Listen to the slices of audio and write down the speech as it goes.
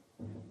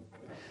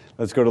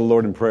Let's go to the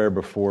Lord in prayer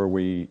before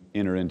we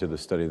enter into the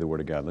study of the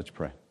Word of God. Let's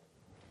pray.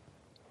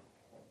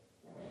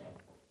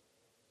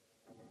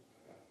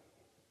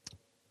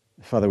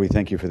 Father, we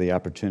thank you for the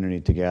opportunity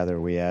to gather.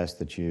 We ask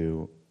that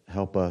you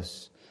help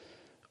us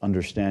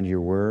understand your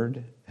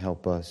Word,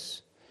 help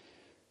us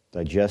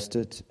digest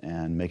it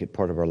and make it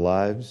part of our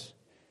lives,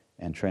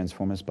 and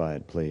transform us by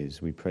it,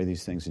 please. We pray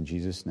these things in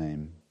Jesus'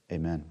 name.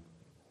 Amen.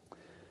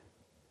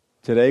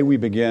 Today we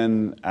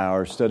begin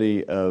our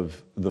study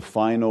of the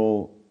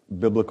final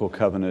biblical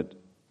covenant,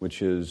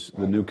 which is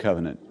the New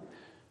Covenant.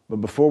 But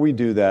before we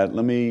do that,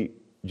 let me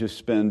just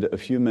spend a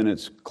few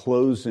minutes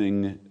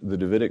closing the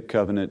Davidic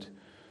covenant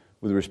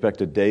with respect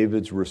to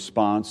David's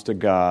response to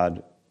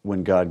God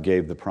when God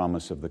gave the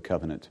promise of the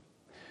covenant.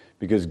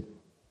 Because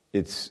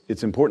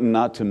it's important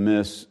not to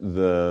miss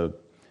the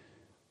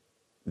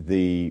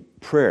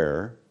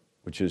prayer,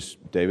 which is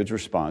David's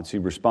response. He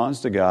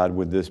responds to God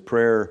with this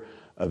prayer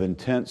of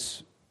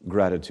intense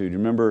gratitude.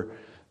 Remember,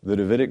 the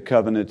Davidic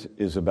covenant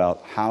is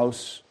about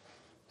house,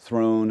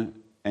 throne,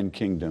 and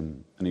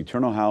kingdom. An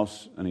eternal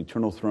house, an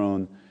eternal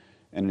throne,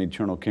 and an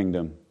eternal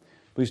kingdom.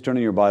 Please turn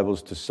in your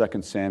Bibles to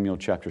 2 Samuel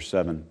chapter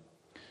 7.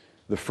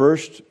 The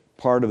first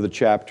part of the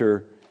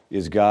chapter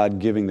is God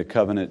giving the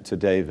covenant to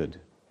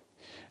David.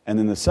 And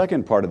then the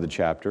second part of the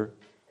chapter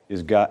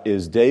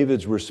is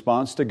David's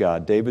response to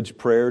God, David's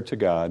prayer to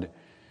God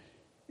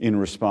in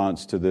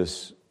response to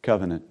this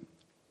covenant.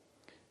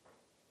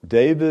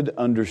 David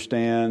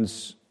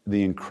understands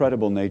the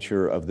incredible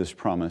nature of this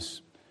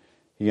promise.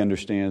 He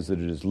understands that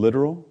it is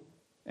literal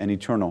and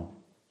eternal.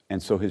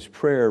 And so his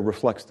prayer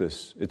reflects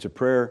this. It's a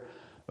prayer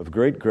of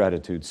great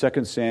gratitude.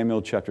 2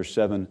 Samuel chapter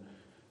 7,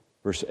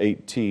 verse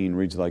 18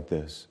 reads like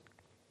this.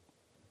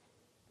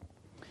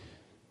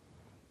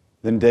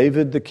 Then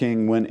David the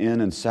king went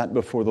in and sat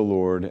before the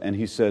Lord, and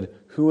he said,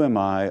 "Who am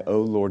I, O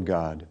Lord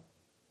God?"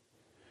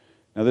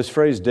 Now this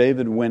phrase,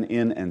 David went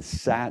in and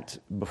sat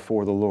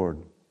before the Lord,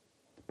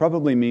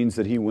 probably means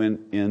that he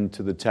went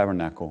into the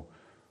tabernacle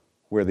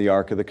where the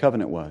Ark of the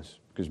Covenant was.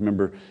 Because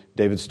remember,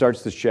 David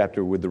starts this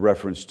chapter with the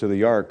reference to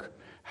the Ark,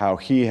 how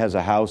he lives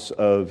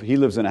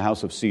in a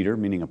house of cedar,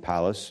 meaning a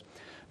palace,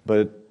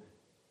 but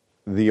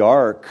the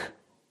Ark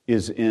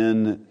is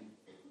in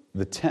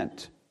the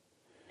tent.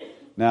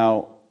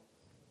 Now,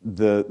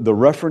 the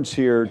reference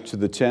here to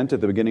the tent at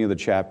the beginning of the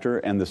chapter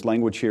and this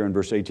language here in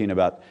verse 18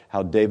 about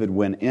how David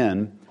went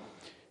in,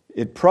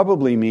 it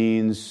probably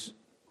means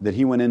that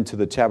he went into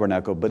the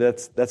tabernacle, but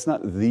that's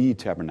not the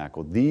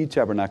tabernacle. The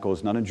tabernacle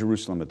is not in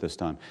Jerusalem at this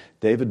time.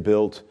 David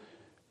built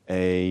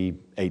a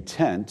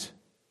tent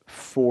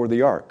for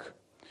the ark.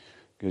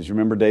 Because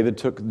remember, David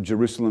took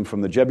Jerusalem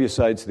from the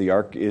Jebusites. The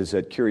ark is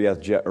at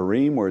Kiriath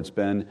Jearim, where it's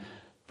been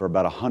for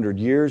about 100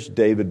 years.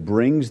 David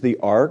brings the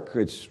ark.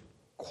 It's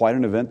quite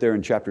an event there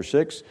in chapter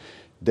 6.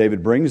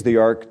 David brings the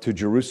ark to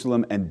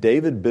Jerusalem, and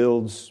David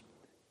builds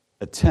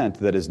a tent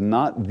that is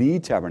not the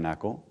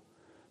tabernacle,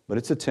 but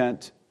it's a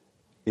tent.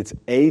 It's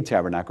a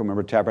tabernacle.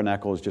 Remember,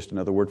 tabernacle is just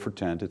another word for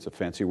tent. It's a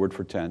fancy word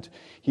for tent.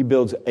 He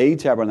builds a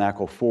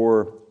tabernacle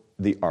for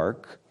the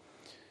ark.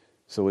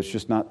 So it's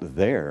just not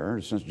there.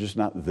 It's just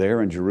not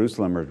there in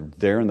Jerusalem or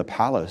there in the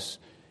palace.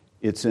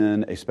 It's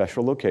in a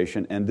special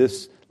location. And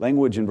this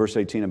language in verse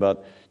 18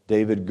 about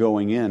David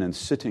going in and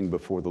sitting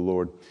before the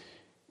Lord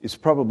is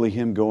probably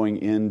him going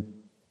in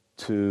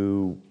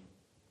to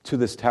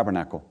this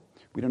tabernacle.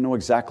 We don't know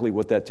exactly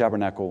what that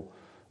tabernacle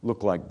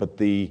looked like, but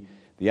the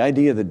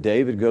idea that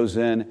David goes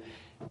in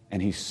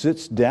and he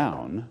sits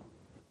down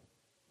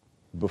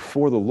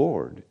before the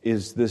Lord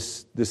is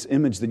this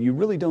image that you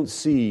really don't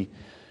see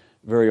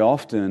very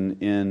often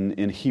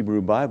in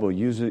Hebrew Bible.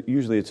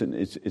 Usually it's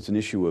an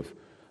issue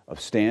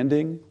of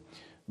standing,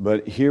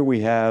 but here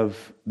we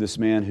have this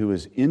man who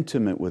is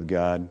intimate with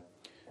God,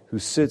 who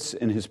sits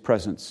in his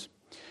presence.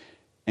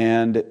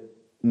 And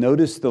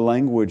notice the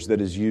language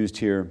that is used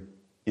here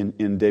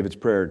in David's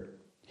prayer.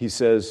 He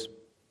says,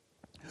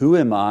 "Who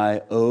am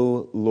I,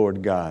 O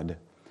Lord God?"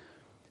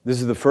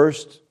 This is the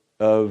first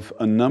of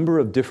a number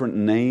of different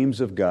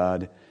names of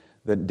God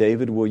that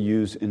David will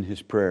use in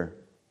his prayer.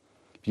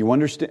 If you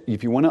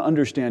want to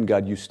understand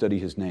God, you study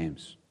His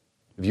names.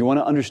 If you want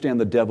to understand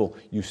the devil,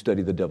 you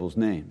study the devil's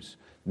names.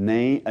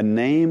 A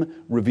name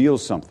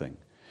reveals something.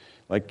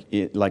 Like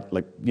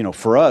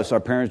for us, our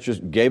parents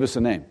just gave us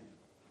a name.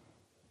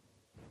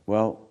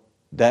 Well,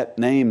 that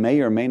name may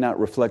or may not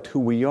reflect who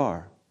we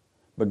are.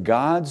 But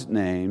God's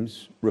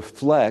names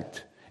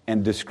reflect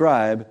and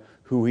describe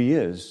who He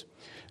is.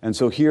 And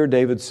so here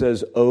David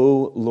says,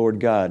 "O Lord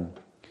God."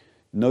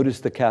 Notice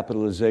the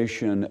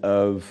capitalization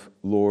of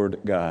Lord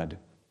God.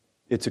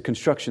 It's a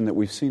construction that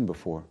we've seen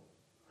before.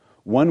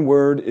 One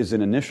word is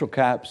in initial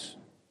caps,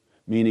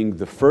 meaning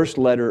the first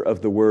letter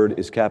of the word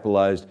is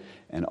capitalized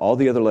and all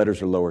the other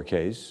letters are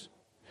lowercase.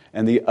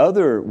 And the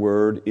other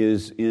word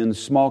is in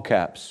small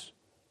caps,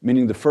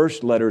 meaning the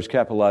first letter is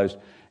capitalized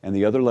and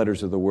the other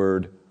letters of the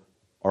word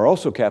are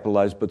also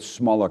capitalized but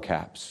smaller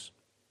caps.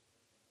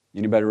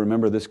 Anybody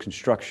remember this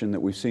construction that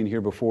we've seen here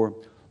before?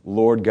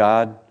 Lord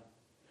God.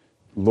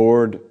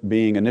 Lord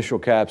being initial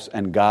caps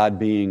and God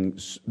being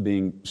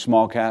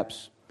small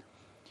caps.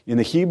 In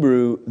the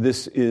Hebrew,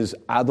 this is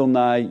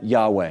Adonai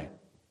Yahweh.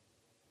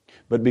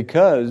 But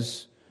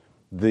because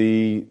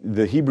the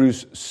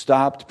Hebrews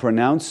stopped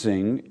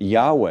pronouncing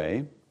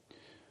Yahweh,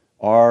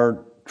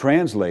 our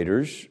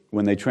translators,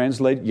 when they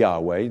translate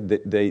Yahweh,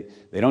 they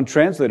don't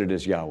translate it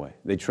as Yahweh.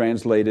 They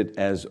translate it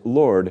as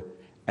Lord,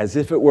 as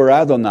if it were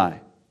Adonai,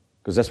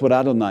 because that's what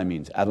Adonai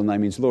means. Adonai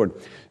means Lord.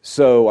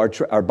 So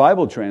our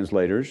Bible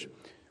translators,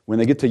 when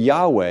they get to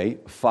Yahweh,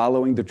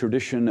 following the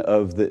tradition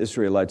of the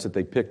Israelites that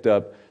they picked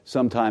up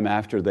sometime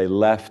after they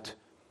left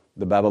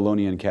the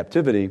Babylonian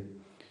captivity,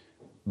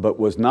 but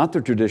was not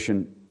the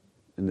tradition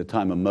in the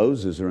time of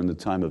Moses or in the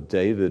time of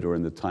David or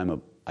in the time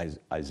of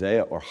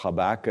Isaiah or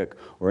Habakkuk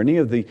or any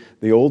of the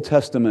Old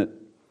Testament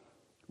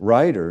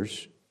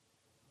writers.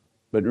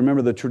 But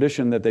remember the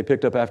tradition that they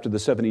picked up after the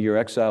 70-year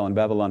exile in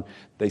Babylon,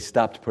 they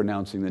stopped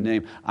pronouncing the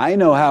name. I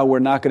know how we're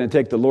not going to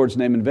take the Lord's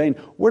name in vain.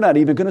 We're not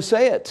even going to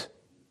say it.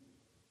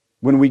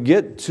 When we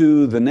get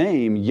to the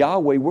name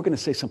Yahweh, we're going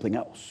to say something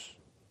else.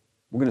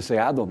 We're going to say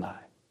Adonai.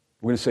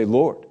 We're going to say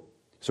Lord.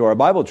 So our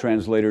Bible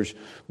translators,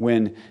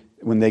 when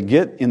they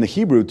get in the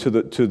Hebrew to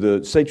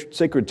the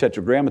sacred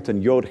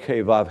tetragrammaton Yod He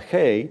Vav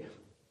He,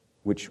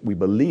 which we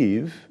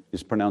believe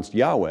is pronounced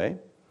Yahweh,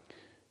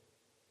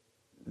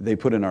 they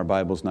put in our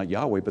Bibles not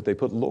Yahweh, but they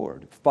put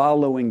Lord,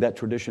 following that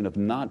tradition of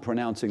not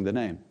pronouncing the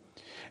name.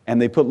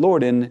 And they put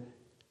Lord in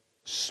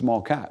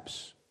small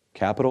caps,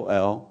 capital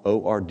L,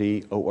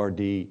 O-R-D,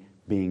 O-R-D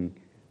being,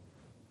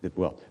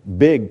 well,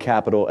 big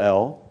capital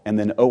L, and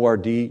then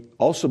O-R-D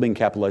also being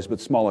capitalized,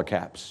 but smaller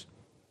caps.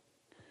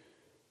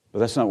 But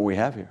that's not what we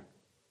have here,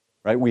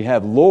 right? We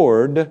have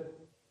Lord,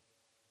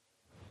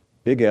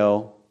 big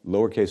L,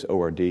 lowercase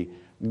O-R-D,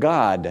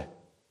 God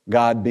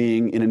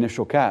being in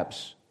initial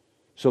caps.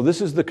 So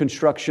this is the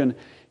construction,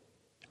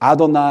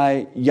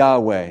 Adonai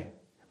Yahweh.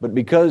 But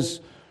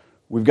because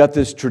we've got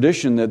this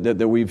tradition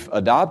that we've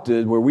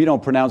adopted where we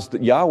don't pronounce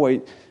the Yahweh,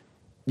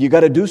 you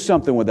got to do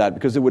something with that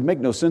because it would make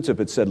no sense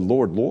if it said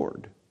Lord,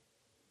 Lord.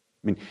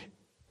 I mean,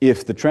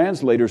 if the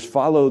translators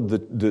followed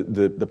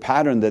the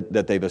pattern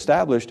that they've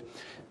established,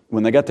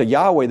 when they got to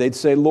Yahweh, they'd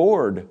say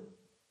Lord,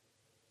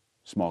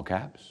 small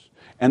caps.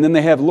 And then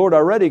they have Lord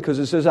already because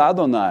it says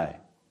Adonai.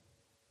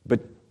 But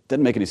it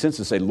doesn't make any sense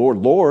to say Lord,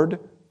 Lord.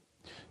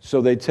 So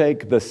they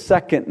take the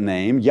second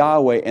name,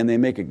 Yahweh, and they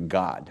make it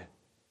God.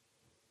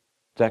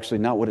 It's actually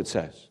not what it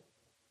says.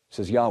 It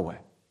says Yahweh.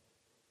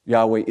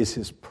 Yahweh is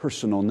His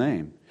personal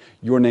name.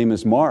 Your name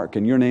is Mark,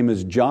 and your name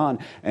is John,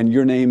 and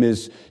your name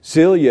is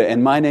Celia,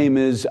 and my name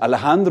is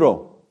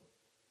Alejandro.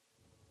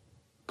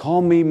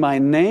 Call me my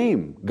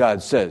name,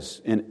 God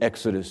says in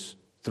Exodus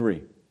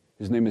 3.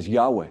 His name is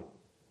Yahweh.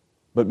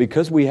 But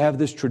because we have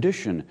this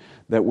tradition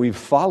that we've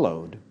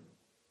followed,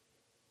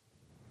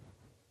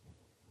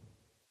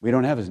 we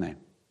don't have His name.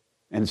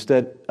 And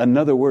instead,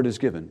 another word is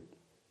given.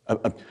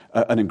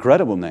 An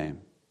incredible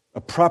name, a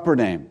proper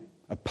name,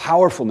 a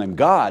powerful name,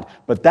 God.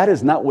 But that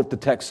is not what the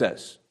text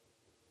says.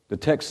 The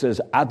text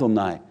says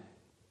Adonai,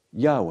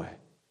 Yahweh.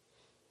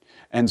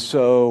 And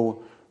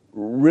so,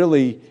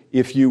 really,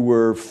 if you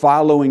were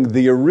following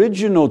the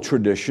original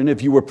tradition,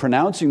 if you were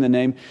pronouncing the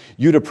name,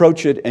 you'd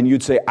approach it and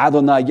you'd say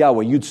Adonai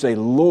Yahweh. You'd say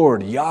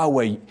Lord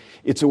Yahweh.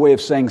 It's a way of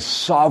saying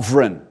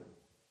sovereign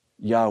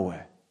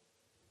Yahweh.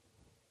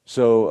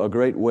 So a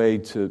great way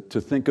to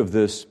think of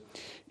this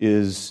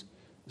is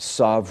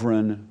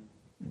sovereign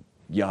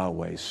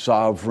Yahweh.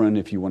 Sovereign,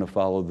 if you want to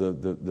follow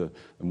the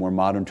more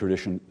modern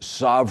tradition,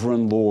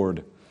 sovereign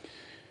Lord.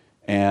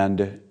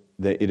 And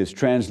it is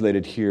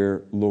translated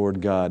here,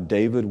 Lord God.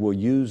 David will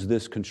use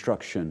this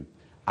construction,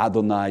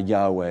 Adonai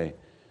Yahweh,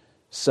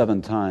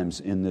 7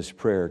 times in this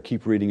prayer.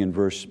 Keep reading in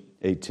verse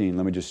 18.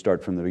 Let me just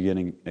start from the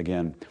beginning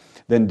again.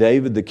 Then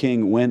David the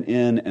king went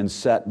in and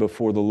sat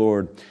before the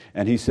Lord,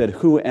 and he said,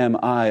 Who am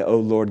I, O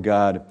Lord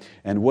God,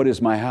 and what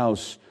is my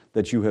house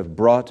that you have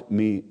brought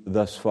me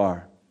thus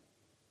far?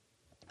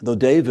 Though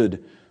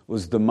David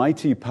was the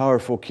mighty,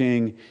 powerful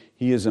king,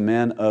 he is a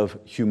man of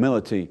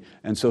humility,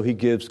 and so he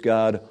gives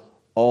God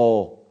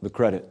all the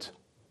credit,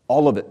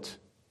 all of it.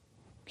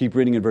 Keep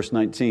reading in verse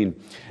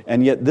 19.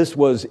 And yet this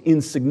was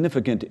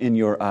insignificant in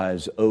your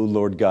eyes, O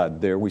Lord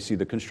God. There we see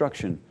the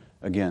construction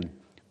again.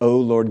 O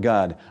Lord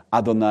God,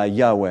 Adonai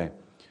Yahweh.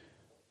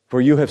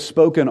 For you have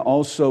spoken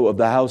also of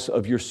the house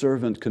of your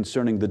servant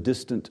concerning the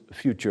distant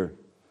future.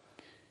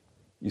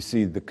 You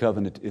see, the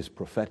covenant is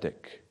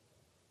prophetic.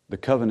 The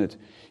covenant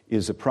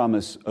is a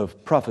promise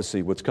of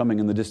prophecy, what's coming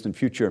in the distant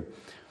future.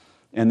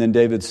 And then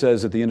David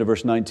says at the end of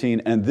verse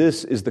 19, And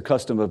this is the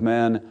custom of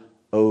man,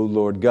 O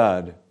Lord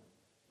God.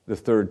 The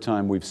third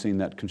time we've seen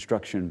that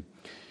construction.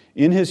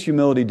 In his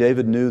humility,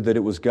 David knew that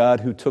it was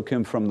God who took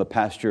him from the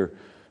pasture,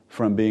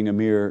 from being a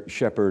mere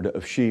shepherd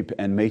of sheep,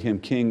 and made him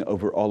king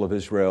over all of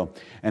Israel.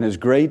 And as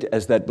great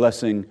as that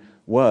blessing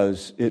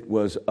was, it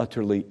was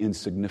utterly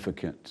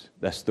insignificant.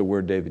 That's the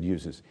word David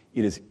uses.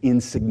 It is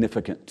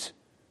insignificant.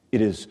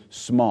 It is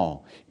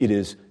small. It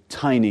is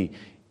tiny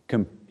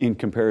in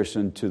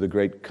comparison to the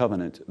great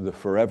covenant, the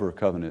forever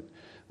covenant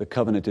the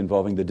covenant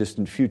involving the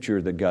distant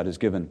future that God has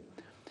given.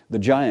 The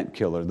giant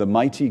killer, the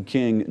mighty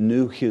king,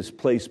 knew his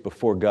place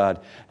before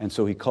God, and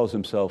so he calls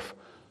himself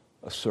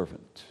a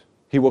servant.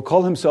 He will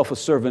call himself a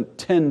servant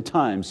 10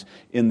 times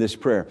in this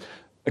prayer.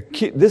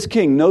 This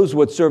king knows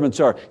what servants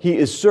are. He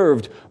is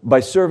served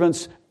by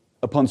servants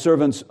upon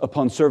servants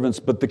upon servants,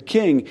 but the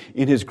king,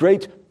 in his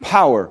great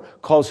power,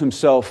 calls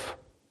himself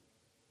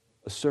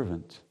a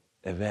servant,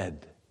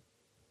 eved,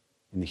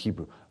 in the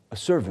Hebrew. A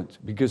servant,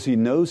 because he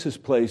knows his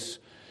place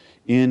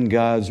in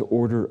God's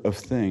order of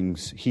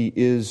things. He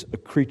is a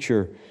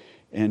creature,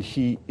 and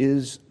he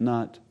is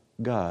not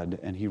God,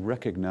 and he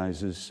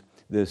recognizes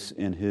this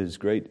in his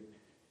great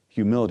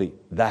humility.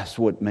 That's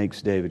what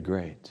makes David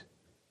great,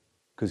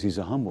 because he's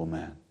a humble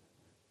man.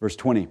 Verse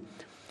 20,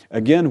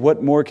 again,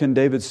 what more can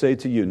David say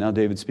to you? Now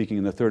David speaking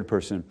in the third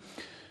person.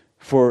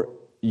 For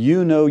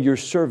you know your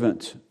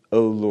servant,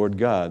 O Lord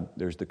God.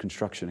 There's the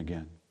construction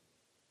again.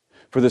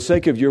 For the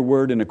sake of your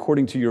word and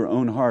according to your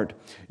own heart,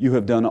 you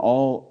have done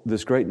all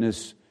this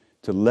greatness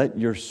to let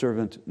your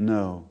servant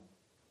know.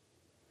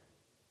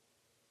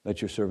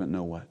 Let your servant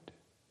know what?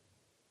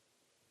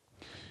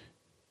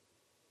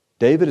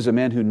 David is a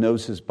man who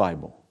knows his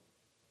Bible.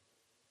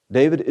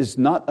 David is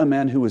not a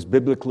man who is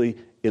biblically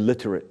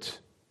illiterate,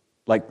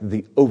 like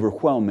the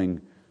overwhelming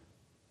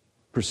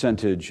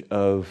percentage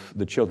of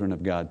the children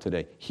of God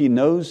today. He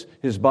knows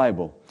his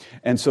Bible.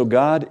 And so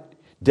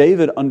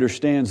David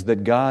understands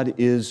that God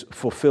is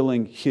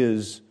fulfilling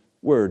his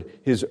word,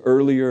 his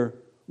earlier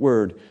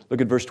word.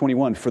 Look at verse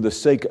 21. For the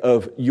sake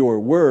of your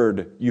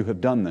word, you have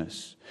done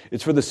this.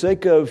 It's for the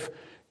sake of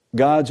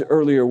God's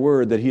earlier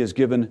word that he has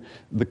given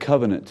the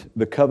covenant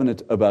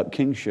about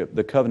kingship,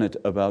 the covenant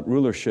about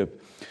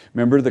rulership.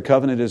 Remember, the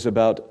covenant is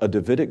about a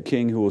Davidic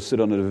king who will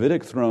sit on a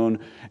Davidic throne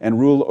and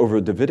rule over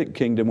a Davidic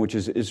kingdom, which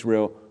is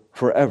Israel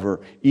forever.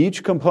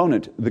 Each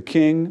component, the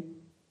king,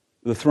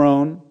 the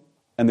throne,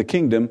 and the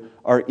kingdom,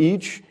 are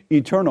each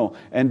eternal.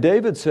 And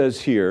David says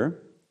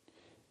here,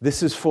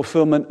 this is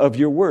fulfillment of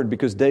your word,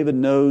 because David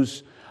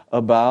knows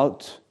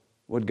about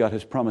what God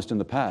has promised in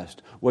the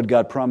past, what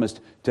God promised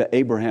to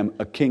Abraham,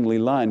 a kingly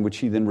line, which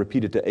he then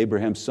repeated to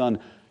Abraham's son,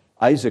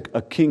 Isaac.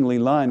 A kingly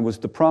line was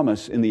the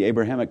promise in the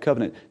Abrahamic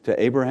covenant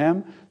to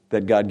Abraham,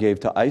 that God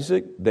gave to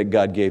Isaac, that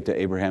God gave to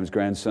Abraham's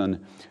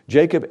grandson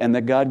Jacob, and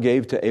that God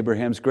gave to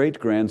Abraham's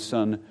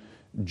great-grandson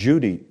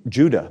Judah.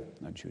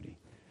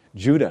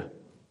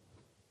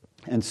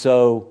 And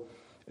so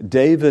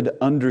David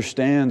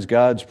understands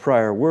God's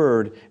prior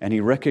word, and he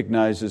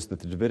recognizes that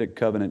the Davidic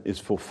covenant is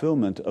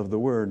fulfillment of the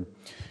word.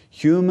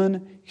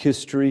 Human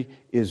history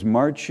is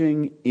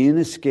marching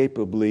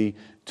inescapably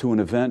to an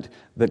event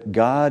that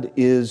God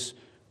is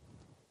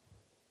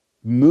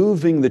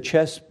moving the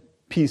chess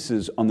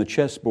pieces on the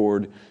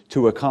chessboard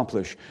to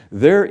accomplish.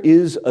 There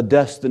is a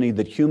destiny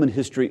that human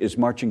history is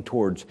marching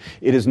towards.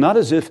 It is not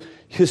as if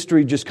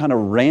history just kind of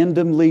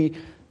randomly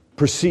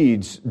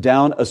proceeds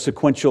down a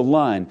sequential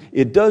line.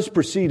 It does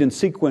proceed in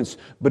sequence,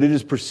 but it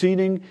is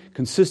proceeding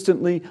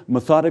consistently,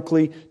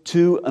 methodically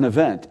to an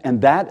event. And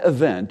that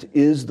event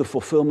is the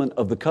fulfillment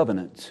of the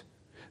covenant.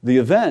 The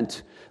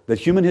event that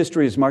human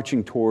history is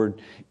marching toward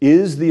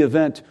is the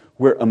event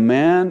where a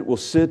man will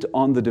sit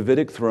on the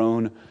Davidic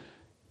throne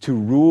to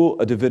rule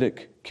a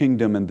Davidic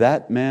kingdom. And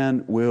that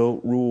man will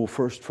rule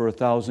first for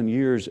 1,000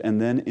 years and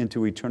then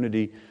into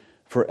eternity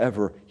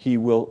forever. He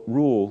will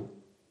rule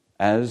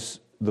as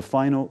the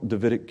final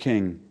Davidic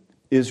king.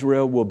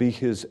 Israel will be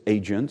his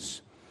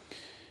agents.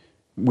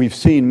 We've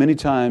seen many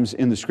times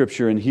in the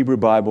Scripture, in Hebrew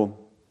Bible,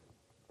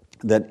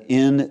 that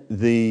in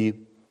the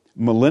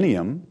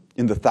millennium,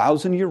 in the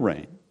 1,000-year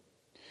reign,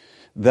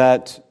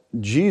 that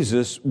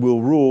Jesus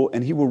will rule,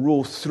 and he will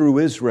rule through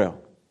Israel.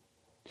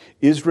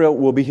 Israel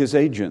will be his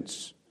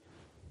agents.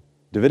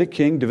 Davidic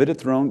king, Davidic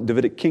throne,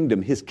 Davidic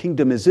kingdom. His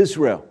kingdom is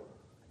Israel.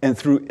 And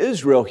through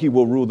Israel, he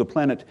will rule the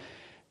planet.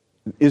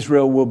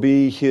 Israel will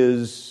be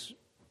his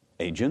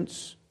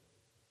agents,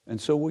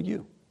 and so will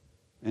you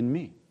and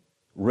me.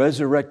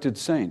 Resurrected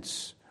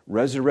saints,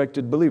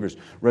 resurrected believers,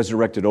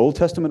 resurrected Old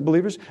Testament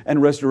believers,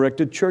 and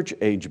resurrected church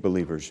age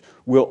believers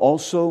will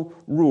also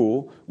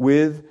rule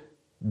with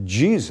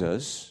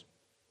Jesus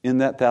in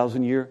that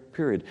 1,000-year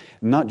period.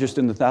 Not just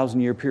in the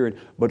 1,000-year period,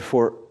 but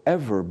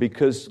forever,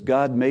 because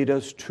God made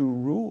us to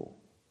rule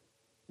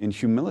in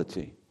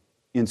humility,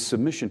 in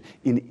submission,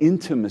 in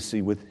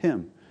intimacy with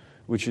Him,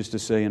 which is to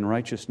say in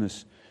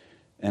righteousness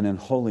and in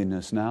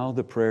holiness. Now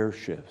the prayer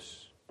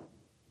shifts.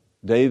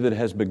 David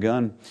has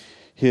begun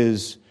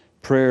his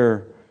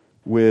prayer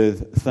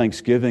with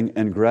thanksgiving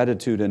and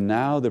gratitude, and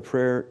now the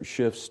prayer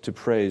shifts to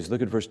praise.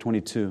 Look at verse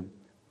 22.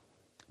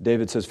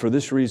 David says, "For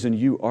this reason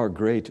you are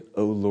great,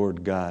 O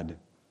Lord God."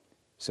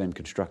 Same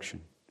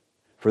construction.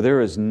 "For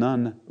there is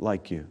none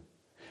like you,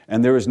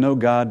 and there is no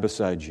God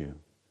beside you.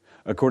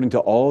 According to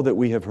all that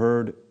we have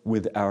heard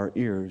with our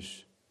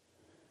ears,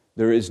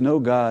 there is no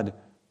God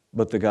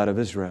but the God of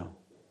Israel.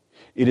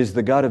 It is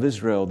the God of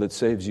Israel that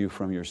saves you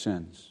from your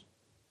sins.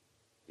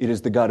 It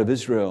is the God of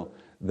Israel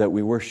that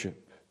we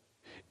worship.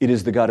 It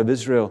is the God of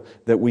Israel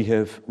that we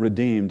have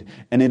redeemed.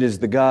 And it is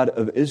the God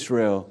of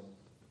Israel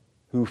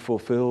who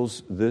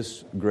fulfills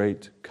this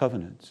great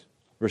covenant.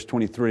 Verse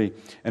 23,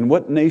 and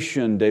what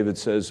nation, David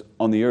says,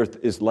 on the earth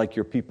is like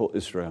your people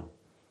Israel,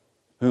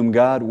 whom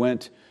God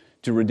went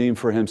to redeem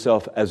for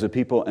himself as a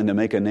people and to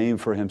make a name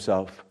for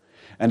himself,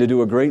 and to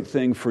do a great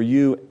thing for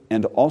you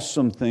and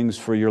awesome things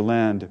for your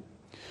land,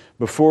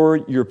 before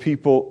your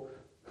people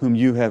whom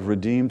you have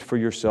redeemed for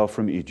yourself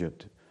from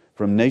Egypt,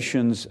 from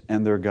nations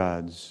and their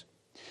gods.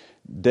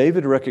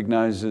 David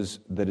recognizes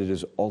that it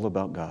is all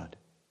about God,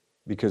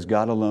 because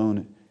God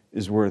alone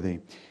is worthy.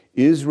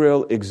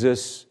 Israel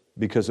exists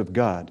because of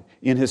God.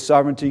 In His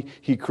sovereignty,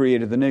 He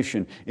created the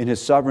nation. In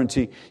His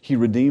sovereignty, He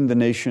redeemed the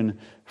nation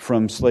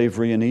from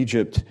slavery in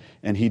Egypt.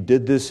 And He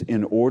did this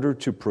in order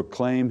to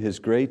proclaim His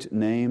great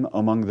name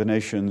among the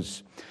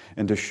nations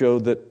and to show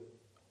that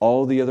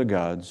all the other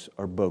gods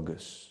are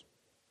bogus.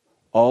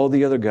 All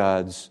the other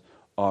gods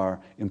are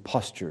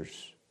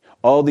impostures.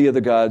 All the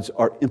other gods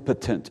are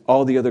impotent.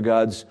 All the other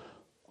gods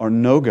are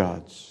no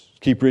gods.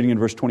 Keep reading in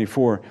verse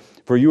 24.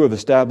 For you have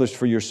established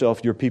for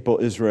yourself your people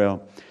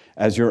Israel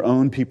as your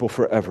own people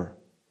forever.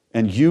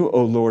 And you,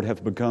 O Lord,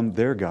 have become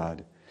their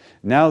God.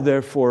 Now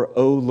therefore,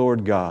 O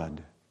Lord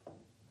God.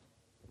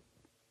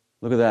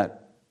 Look at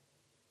that.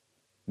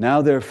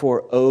 Now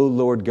therefore, O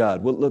Lord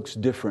God. What looks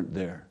different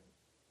there?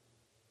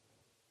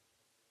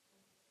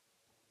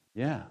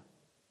 Yeah.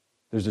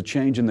 There's a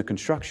change in the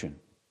construction.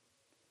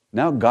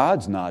 Now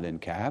God's not in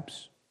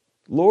caps.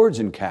 Lord's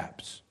in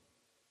caps.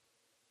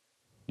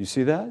 You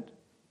see that?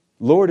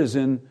 Lord is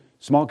in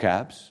small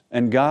caps,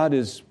 and God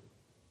is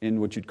in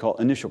what you'd call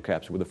initial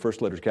caps, where the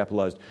first letter is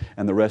capitalized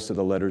and the rest of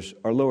the letters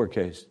are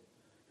lowercase.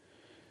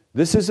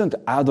 This isn't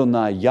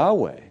Adonai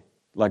Yahweh,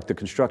 like the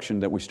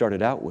construction that we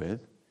started out with.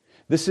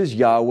 This is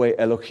Yahweh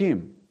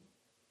Elohim.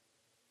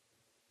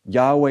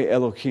 Yahweh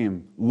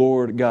Elohim,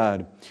 Lord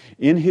God.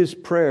 In his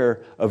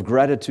prayer of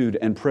gratitude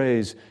and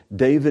praise,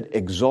 David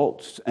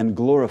exalts and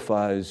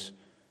glorifies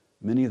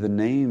many of the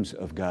names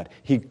of God.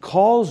 He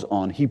calls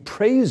on, he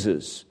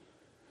praises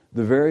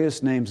the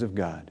various names of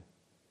God.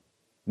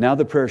 Now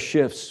the prayer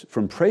shifts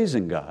from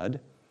praising God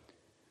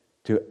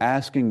to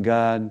asking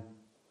God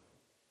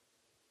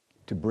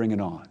to bring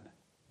it on,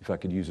 if I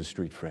could use a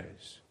street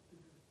phrase.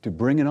 To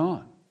bring it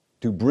on,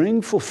 to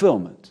bring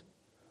fulfillment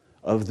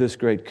of this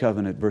great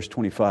covenant. Verse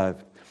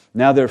 25.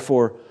 Now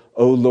therefore,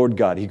 O Lord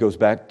God, he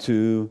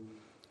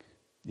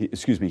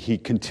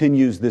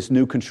continues this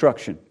new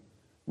construction,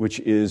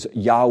 which is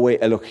Yahweh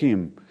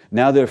Elohim.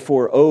 Now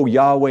therefore, O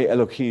Yahweh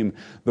Elohim,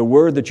 the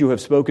word that you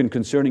have spoken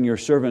concerning your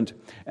servant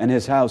and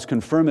his house,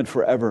 confirm it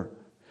forever,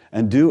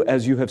 and do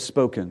as you have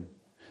spoken,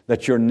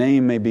 that your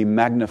name may be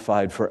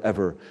magnified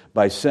forever,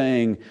 by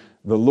saying,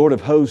 the Lord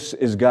of hosts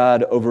is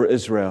God over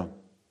Israel,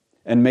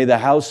 and may the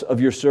house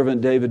of your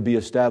servant David be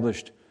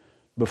established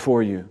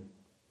before you.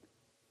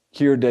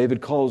 Here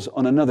David calls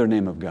on another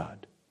name of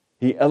God.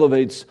 He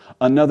elevates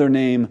another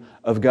name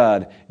of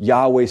God,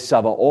 Yahweh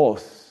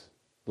Sabaoth,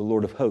 the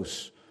Lord of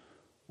hosts,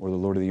 or the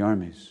Lord of the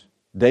armies.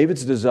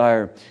 David's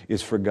desire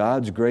is for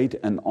God's great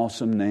and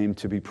awesome name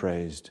to be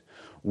praised.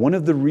 One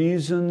of the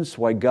reasons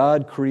why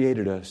God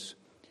created us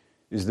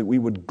is that we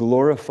would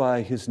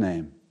glorify His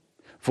name.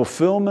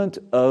 Fulfillment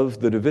of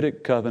the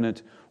Davidic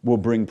covenant will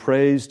bring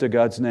praise to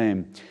God's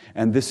name,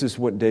 and this is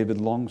what David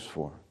longs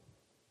for.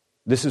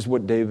 This is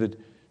what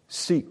David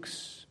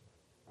seeks.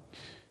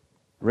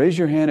 Raise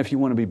your hand if you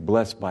want to be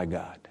blessed by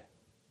God.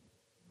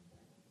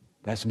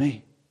 That's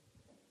me.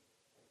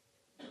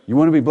 You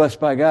want to be blessed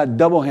by God?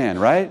 Double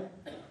hand, right?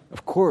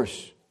 Of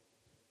course.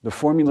 The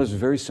formula is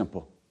very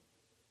simple.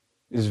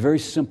 It is very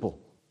simple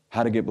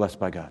how to get blessed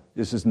by God.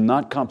 This is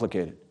not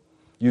complicated.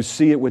 You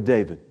see it with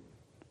David.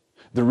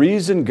 The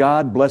reason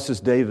God blesses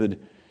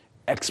David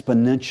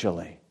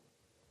exponentially,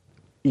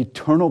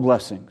 eternal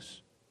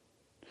blessings.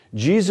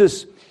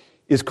 Jesus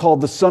is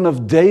called the Son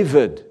of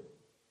David,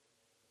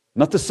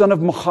 not the son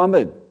of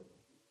Muhammad,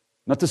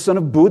 not the son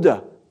of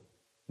Buddha,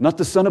 not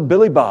the son of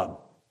Billy Bob.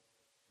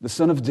 The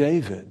son of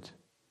David.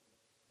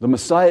 The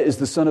Messiah is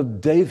the son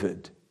of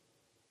David.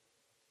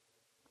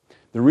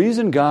 The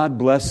reason God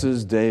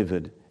blesses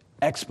David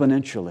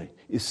exponentially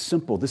is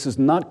simple. This is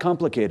not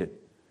complicated.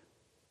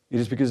 It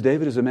is because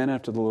David is a man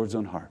after the Lord's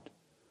own heart.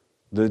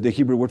 The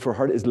Hebrew word for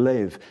heart is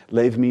lev.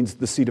 Lev means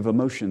the seat of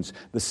emotions,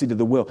 the seat of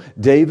the will.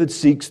 David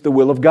seeks the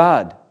will of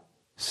God.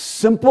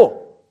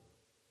 Simple.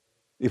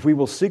 If we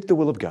will seek the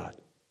will of God,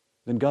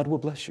 then God will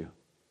bless you.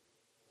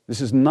 This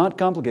is not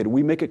complicated.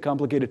 We make it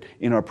complicated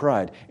in our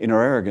pride, in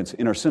our arrogance,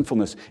 in our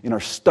sinfulness, in our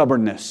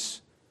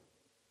stubbornness.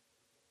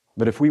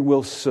 But if we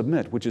will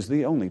submit, which is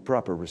the only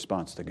proper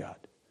response to God,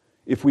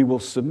 if we will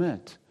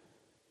submit,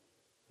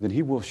 then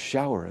He will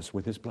shower us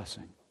with His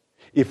blessing.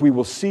 If we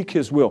will seek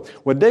His will.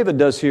 What David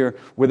does here,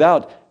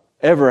 without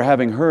ever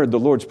having heard the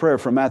Lord's Prayer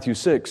from Matthew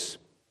 6,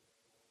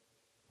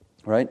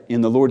 right?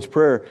 In the Lord's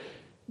Prayer,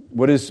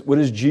 what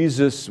is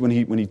Jesus, when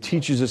he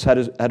teaches us how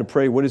to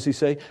pray, what does He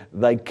say?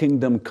 Thy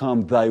kingdom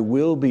come, Thy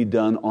will be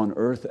done on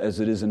earth as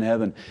it is in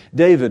heaven.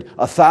 David,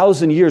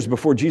 1,000 years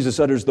before Jesus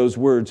utters those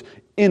words,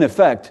 in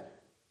effect,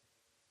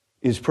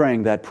 is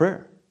praying that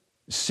prayer,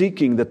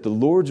 seeking that the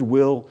Lord's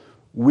will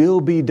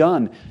will be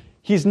done.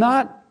 He's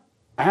not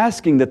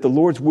asking that the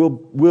Lord's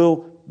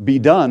will be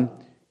done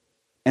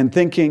and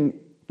thinking,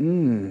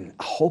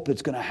 I hope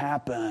it's going to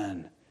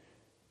happen.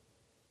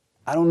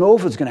 I don't know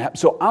if it's going to happen,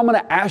 so I'm going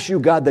to ask you,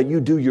 God, that you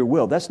do your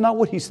will. That's not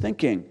what he's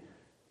thinking.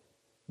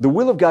 The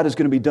will of God is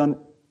going to be done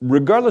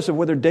regardless of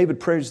whether David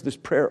prays this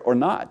prayer or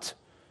not.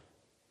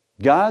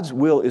 God's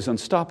will is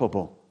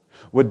unstoppable.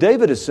 What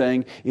David is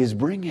saying is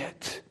bring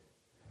it.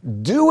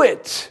 Do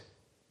it.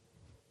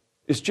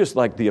 It's just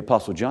like the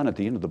Apostle John at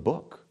the end of the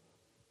book.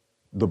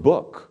 The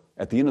book,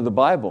 at the end of the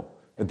Bible,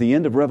 at the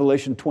end of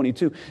Revelation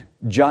 22,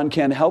 John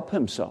can't help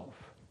himself.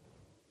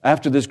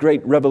 After this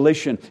great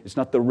revelation, it's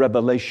not the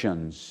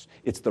revelations,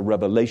 it's the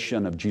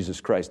revelation of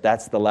Jesus Christ.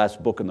 That's the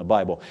last book in the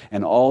Bible,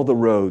 and all the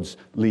roads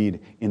lead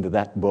into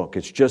that book.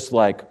 It's just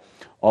like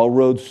all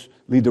roads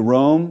lead to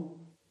Rome,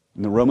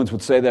 and the Romans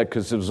would say that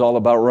because it was all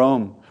about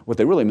Rome. What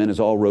they really meant is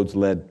all roads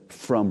led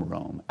from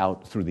Rome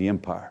out through the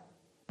empire.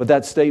 But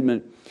that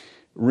statement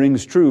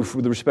rings true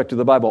with respect to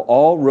the Bible.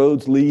 All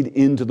roads lead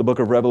into the book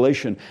of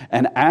Revelation.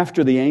 And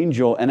after the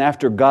angel, and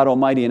after God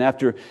Almighty, and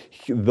after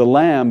the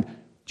Lamb,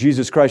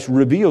 Jesus Christ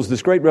reveals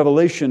this great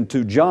revelation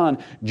to John.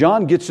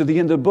 John gets to the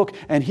end of the book,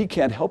 and he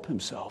can't help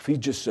himself. He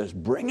just says,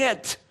 bring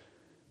it.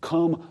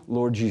 Come,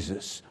 Lord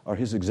Jesus, are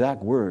his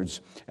exact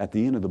words at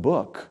the end of the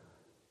book.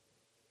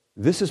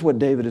 This is what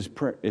David is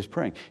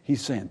praying.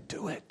 He's saying,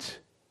 do it.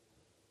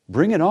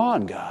 Bring it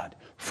on, God.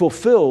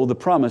 Fulfill the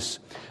promise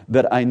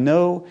that I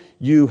know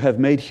you have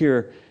made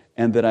here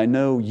and that I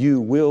know you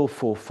will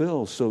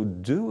fulfill. So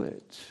do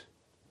it.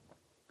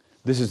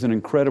 This is an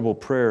incredible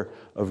prayer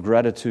of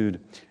gratitude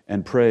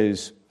and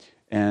praise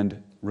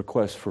and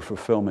request for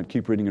fulfillment.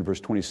 Keep reading in verse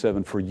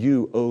 27. For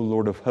you, O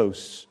Lord of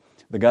hosts,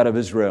 the God of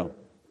Israel,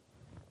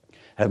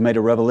 have made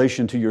a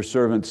revelation to your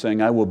servant,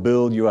 saying, I will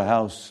build you a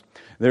house.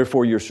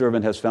 Therefore your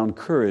servant has found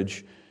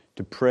courage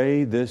to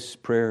pray this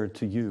prayer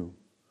to you.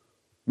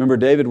 Remember,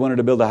 David wanted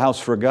to build a house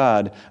for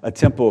God, a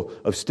temple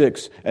of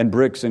sticks and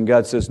bricks, and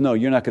God says, no,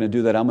 you're not going to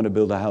do that. I'm going to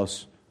build a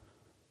house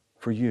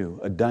for you,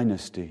 a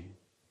dynasty.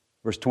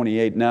 Verse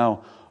 28,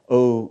 now,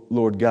 O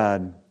Lord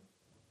God,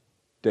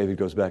 David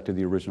goes back to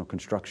the original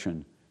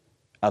construction,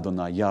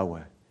 Adonai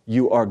Yahweh,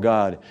 you are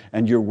God,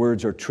 and your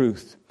words are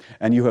truth,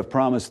 and you have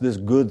promised this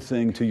good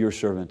thing to your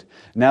servant.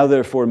 Now,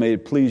 therefore, may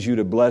it please you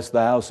to bless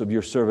the house of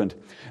your servant,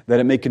 that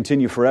it may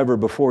continue forever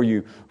before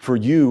you. For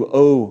you,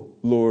 O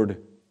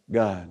Lord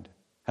God,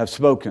 have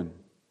spoken,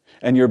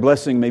 and your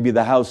blessing may be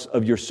the house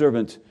of your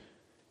servant,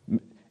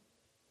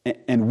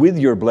 and with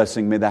your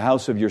blessing may the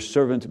house of your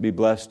servant be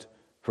blessed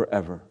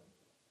forever.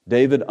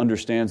 David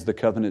understands the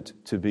covenant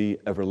to be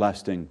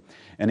everlasting,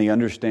 and he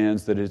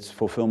understands that its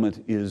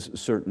fulfillment is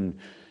certain.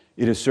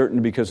 It is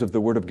certain because of the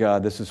word of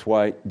God. This is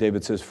why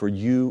David says, for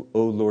you,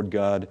 O Lord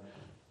God,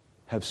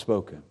 have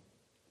spoken.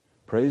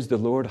 Praise the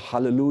Lord.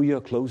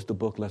 Hallelujah. Close the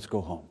book. Let's go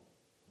home.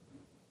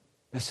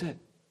 That's it.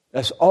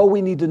 That's all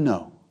we need to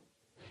know,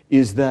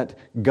 is that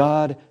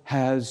God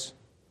has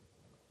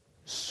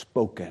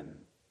spoken.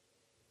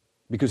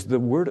 Because the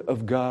word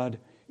of God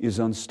is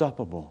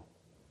unstoppable.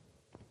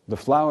 The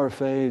flower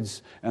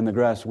fades and the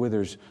grass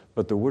withers,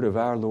 but the word of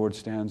our Lord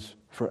stands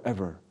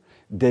forever.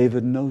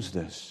 David knows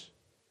this.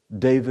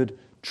 David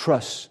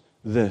trusts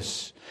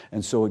this,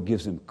 and so it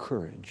gives him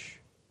courage.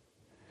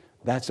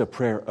 That's a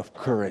prayer of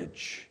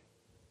courage,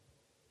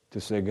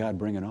 to say, God,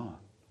 bring it on.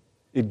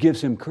 It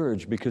gives him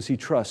courage because he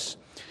trusts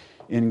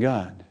in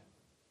God.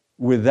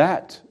 With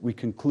that, we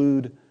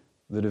conclude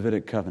the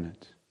Davidic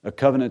covenant, a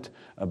covenant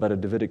about a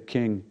Davidic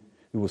king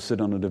who will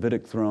sit on a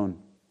Davidic throne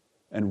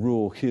and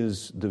rule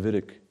his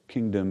Davidic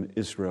kingdom,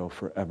 Israel,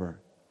 forever.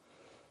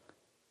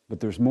 But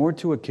there's more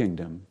to a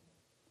kingdom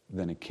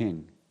than a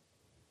king.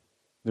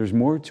 There's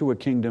more to a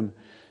kingdom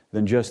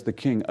than just the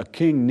king. A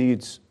king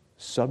needs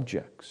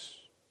subjects.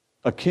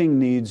 A king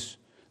needs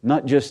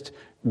not just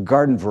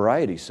garden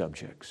variety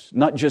subjects,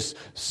 not just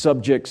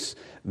subjects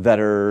that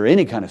are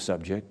any kind of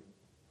subject.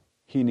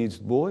 He needs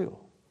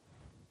loyal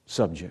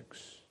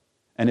subjects.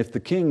 And if the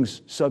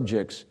king's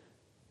subjects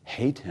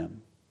hate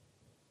him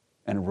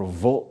and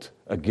revolt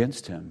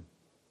against him,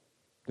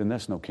 then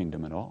that's no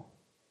kingdom at all.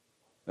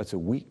 That's a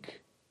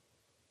weak,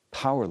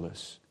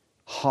 powerless,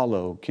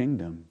 hollow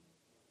kingdom.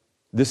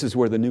 This is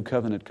where the new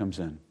covenant comes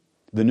in.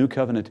 The new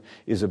covenant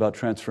is about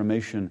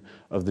transformation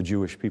of the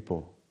Jewish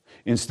people.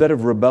 Instead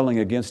of rebelling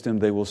against him,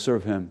 they will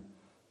serve him.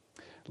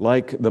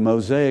 Like the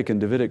Mosaic and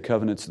Davidic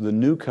covenants, the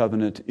new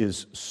covenant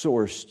is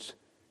sourced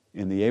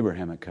in the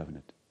Abrahamic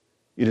covenant.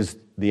 It is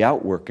the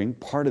outworking,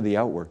 part of the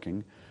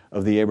outworking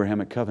of the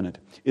Abrahamic covenant.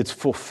 It's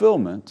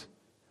fulfillment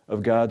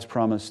of God's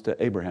promise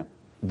to Abraham.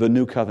 The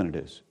new covenant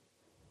is.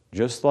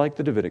 Just like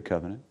the Davidic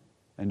covenant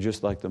and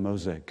just like the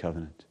Mosaic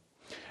covenant.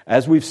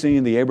 As we've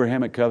seen, the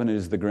Abrahamic covenant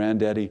is the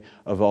granddaddy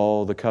of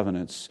all the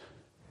covenants.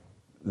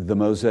 The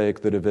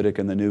Mosaic, the Davidic,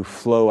 and the new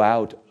flow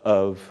out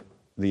of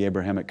the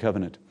Abrahamic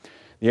covenant.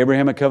 The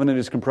Abrahamic covenant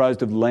is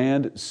comprised of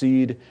land,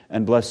 seed,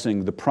 and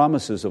blessing. The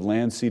promises of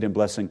land, seed, and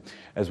blessing,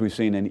 as we've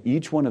seen, and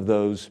each one of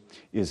those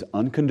is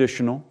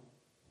unconditional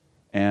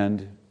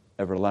and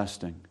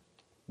everlasting.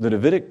 The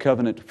Davidic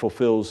covenant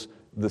fulfills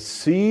the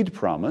seed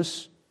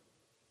promise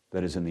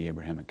that is in the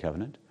Abrahamic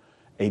covenant.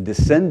 A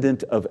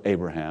descendant of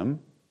Abraham,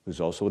 who's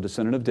also a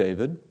descendant of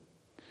David,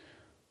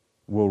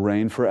 will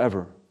reign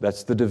forever.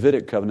 That's the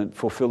Davidic covenant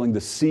fulfilling the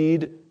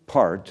seed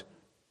part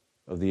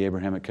of the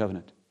Abrahamic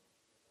covenant.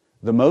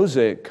 The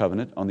Mosaic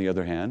covenant, on the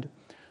other hand,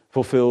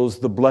 fulfills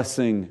the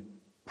blessing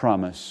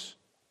promise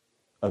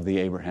of the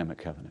Abrahamic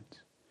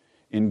covenant.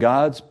 In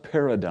God's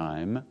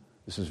paradigm,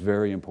 this is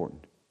very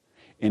important.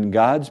 In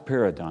God's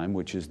paradigm,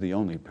 which is the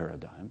only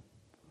paradigm,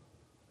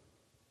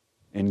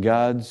 in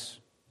God's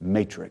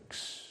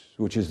matrix,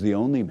 which is the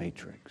only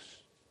matrix,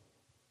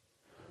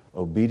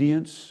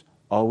 obedience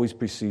always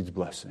precedes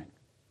blessing.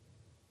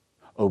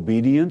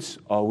 Obedience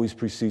always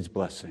precedes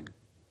blessing.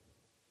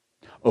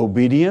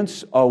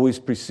 Obedience always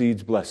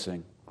precedes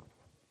blessing.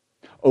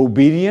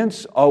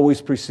 Obedience always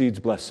precedes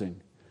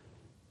blessing.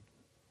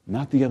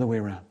 Not the other way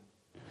around.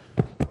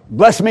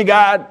 Bless me,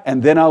 God,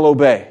 and then I'll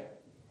obey.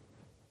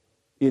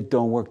 It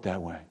don't work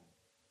that way.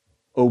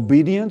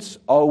 Obedience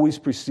always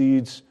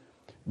precedes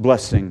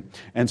blessing.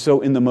 And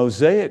so in the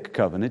Mosaic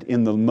covenant,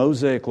 in the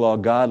Mosaic law,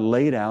 God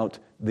laid out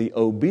the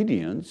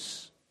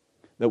obedience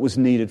that was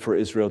needed for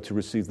Israel to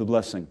receive the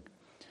blessing.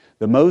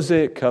 The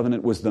Mosaic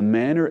covenant was the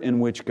manner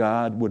in which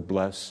God would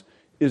bless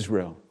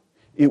Israel.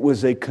 It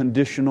was a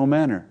conditional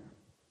manner.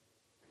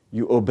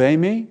 You obey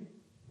me,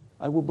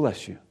 I will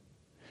bless you.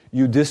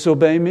 You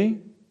disobey me,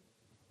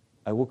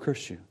 I will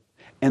curse you.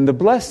 And the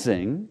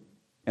blessing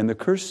and the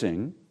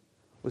cursing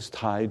was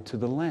tied to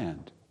the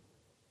land.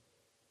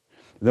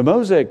 The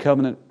Mosaic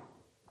covenant,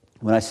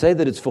 when I say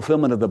that it's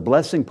fulfillment of the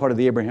blessing part of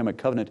the Abrahamic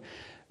covenant,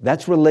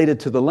 that's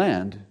related to the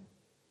land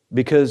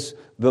because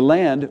the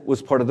land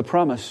was part of the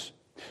promise.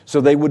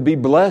 So they would be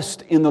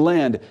blessed in the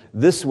land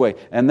this way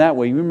and that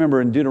way. You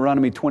remember in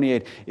Deuteronomy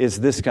 28 is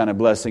this kind of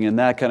blessing and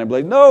that kind of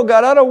blessing. No,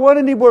 God, I don't want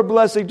any more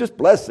blessing. Just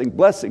blessing,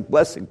 blessing,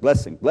 blessing,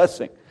 blessing,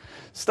 blessing.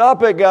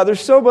 Stop it, God.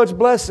 There's so much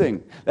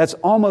blessing. That's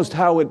almost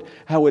how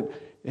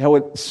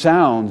it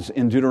sounds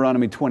in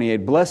Deuteronomy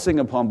 28. Blessing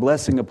upon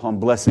blessing upon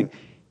blessing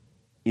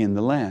in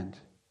the land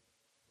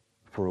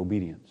for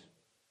obedience.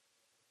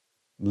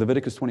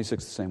 Leviticus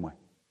 26 the same way.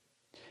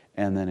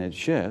 And then it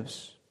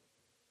shifts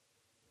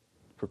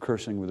for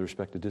cursing with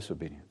respect to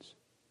disobedience.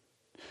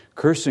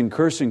 Cursing,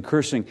 cursing,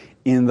 cursing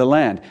in the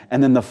land.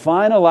 And then the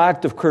final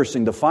act of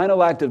cursing, the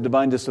final act of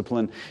divine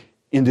discipline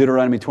in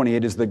Deuteronomy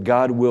 28 is that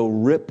God will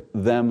rip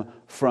them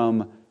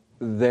from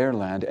their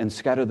land and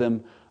scatter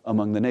them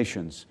among the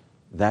nations.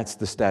 That's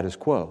the status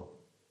quo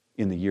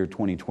in the year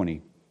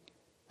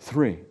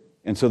 2023.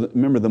 And so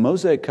remember, the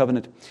Mosaic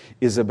covenant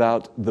is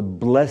about the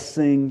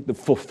blessing, the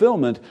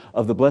fulfillment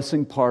of the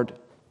blessing part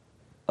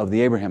of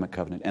the Abrahamic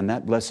covenant. And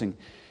that blessing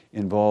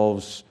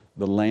involves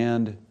the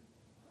land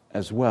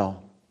as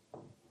well.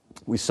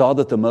 We saw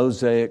that the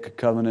Mosaic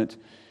covenant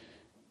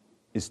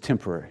is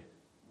temporary.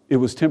 It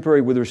was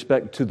temporary with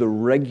respect to the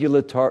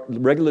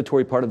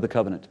regulatory part of the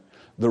covenant.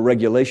 The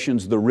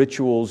regulations, the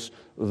rituals,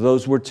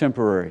 those were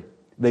temporary.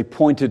 They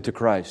pointed to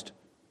Christ.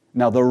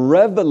 Now, the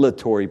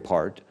revelatory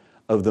part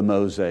of the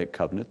Mosaic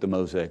covenant, the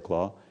Mosaic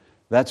law,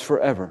 that's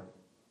forever.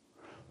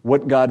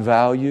 What God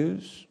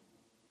values,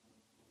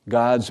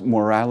 God's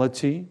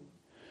morality,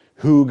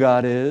 who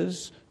God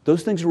is,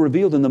 those things are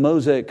revealed in the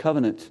Mosaic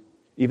covenant.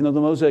 Even though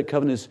the Mosaic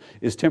covenant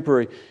is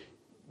temporary,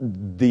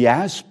 many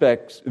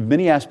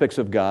aspects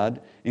of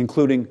God,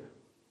 including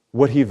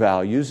what He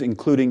values,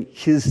 including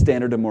His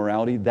standard of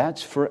morality,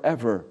 that's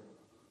forever.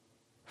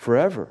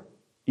 Forever,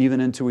 even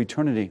into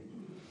eternity.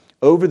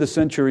 Over the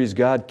centuries,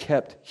 God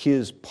kept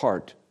His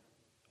part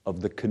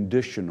of the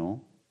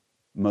conditional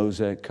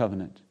Mosaic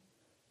covenant.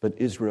 But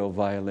Israel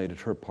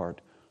violated her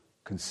part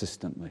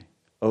consistently,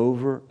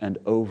 over and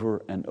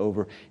over and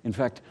over. In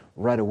fact,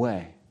 right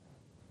away,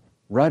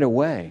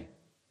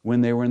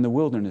 when they were in the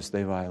wilderness,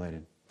 they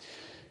violated.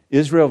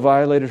 Israel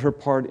violated her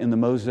part in the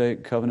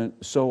Mosaic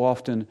covenant so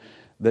often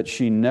that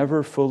she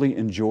never fully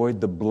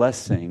enjoyed the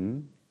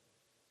blessing.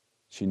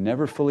 She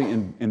never fully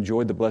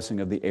enjoyed the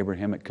blessing of the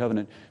Abrahamic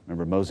covenant.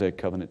 Remember, Mosaic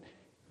covenant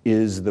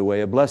is the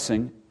way of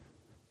blessing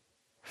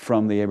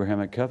from the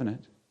Abrahamic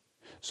covenant.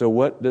 So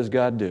what does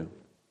God do?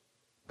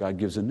 God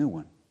gives a new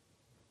one.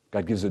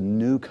 God gives a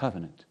new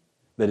covenant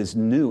that is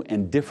new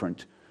and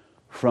different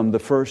from the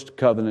first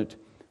covenant,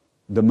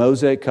 the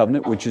Mosaic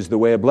covenant, which is the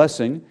way of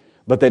blessing,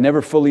 but they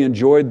never fully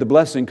enjoyed the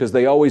blessing because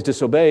they always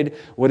disobeyed.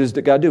 What does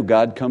God do?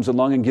 God comes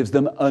along and gives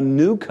them a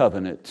new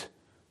covenant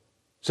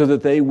so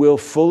that they will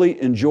fully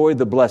enjoy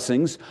the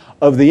blessings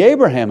of the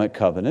Abrahamic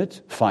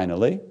covenant,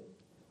 finally,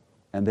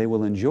 and they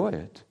will enjoy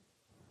it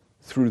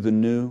through the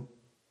new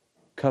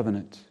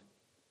covenant.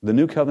 The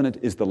new covenant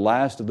is the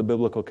last of the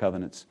biblical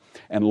covenants.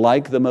 And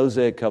like the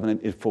Mosaic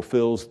covenant, it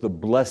fulfills the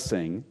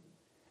blessing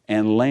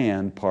and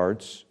land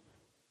parts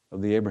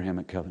of the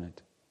Abrahamic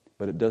covenant.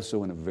 But it does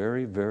so in a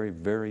very, very,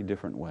 very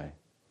different way.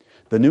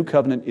 The new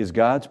covenant is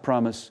God's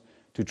promise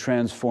to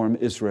transform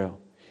Israel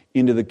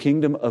into the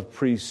kingdom of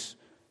priests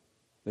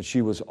that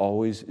she was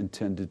always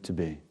intended to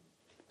be,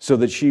 so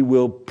that she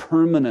will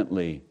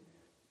permanently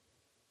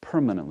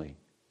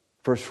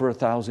First for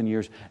 1,000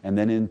 years, and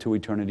then into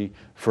eternity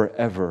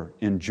forever.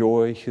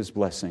 Enjoy His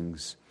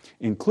blessings,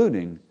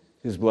 including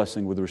His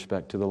blessing with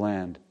respect to the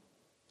land.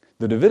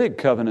 The Davidic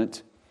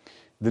covenant,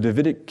 the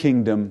Davidic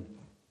kingdom,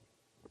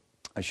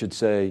 I should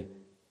say,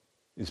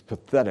 is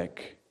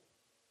pathetic.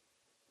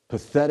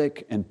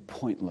 Pathetic and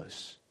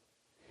pointless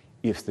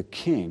if the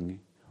king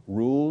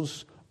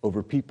rules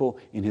over people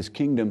in his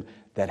kingdom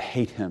that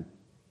hate him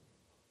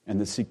and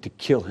that seek to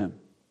kill him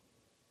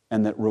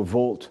and that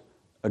revolt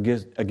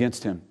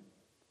against him.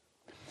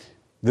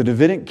 The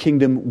Davidic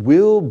kingdom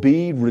will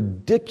be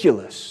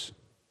ridiculous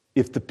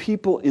if the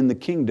people in the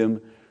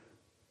kingdom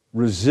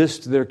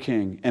resist their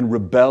king and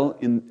rebel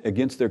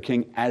against their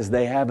king as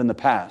they have in the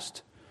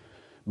past.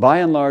 By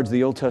and large,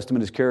 the Old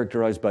Testament is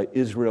characterized by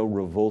Israel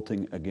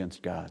revolting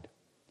against God.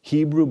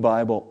 Hebrew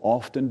Bible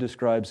often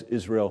describes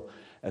Israel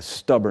as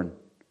stubborn,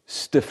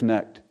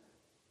 stiff-necked,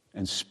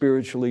 and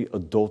spiritually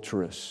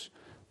adulterous.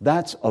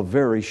 That's a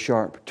very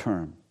sharp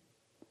term.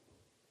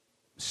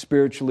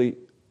 Spiritually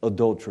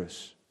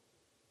adulterous,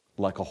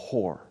 like a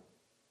whore.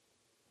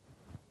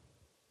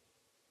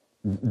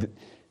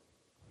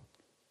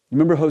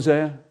 Remember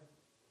Hosea?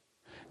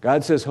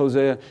 God says,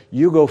 Hosea,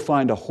 you go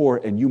find a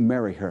whore and you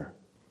marry her.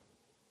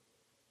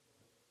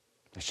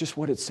 That's just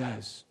what it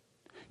says.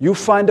 You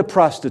find a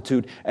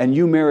prostitute and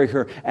you marry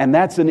her, and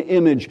that's an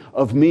image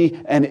of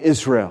me and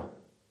Israel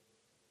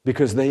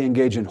because they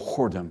engage in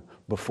whoredom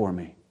before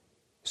me.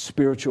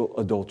 Spiritual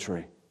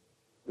adultery.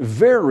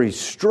 Very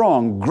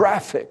strong,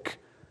 graphic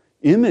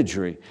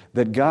imagery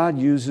that God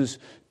uses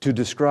to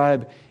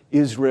describe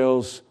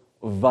Israel's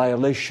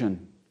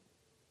violation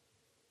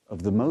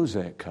of the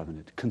Mosaic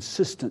covenant,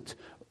 consistent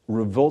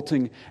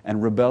revolting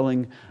and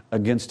rebelling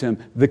against Him.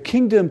 The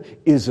kingdom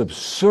is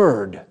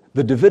absurd.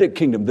 The Davidic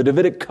kingdom, the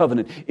Davidic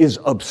covenant is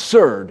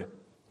absurd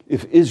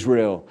if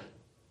Israel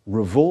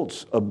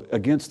revolts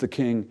against the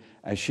king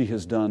as she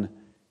has done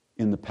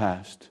in the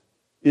past.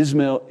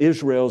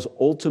 Israel's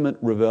ultimate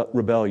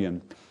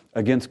rebellion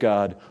against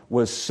God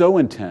was so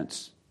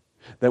intense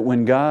that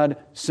when God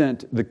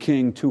sent the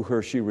king to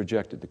her, she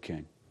rejected the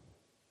king.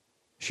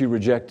 She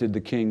rejected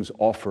the king's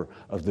offer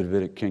of the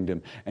Davidic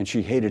kingdom, and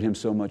she hated him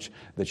so much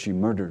that she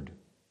murdered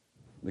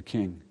the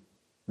king.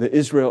 The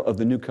Israel of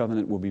the new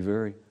covenant will be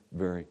very,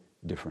 very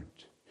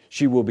different.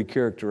 She will be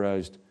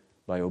characterized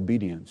by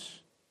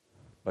obedience,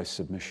 by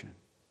submission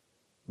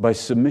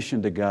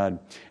to God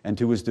and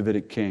to His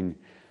Davidic king,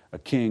 a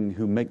king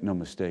who, make no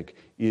mistake,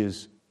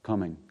 is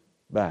coming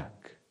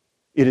back.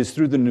 It is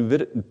through the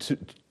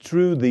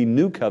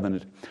new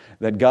covenant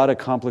that God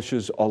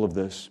accomplishes all of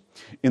this.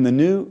 In the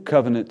new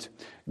covenant,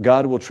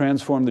 God will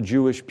transform the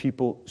Jewish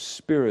people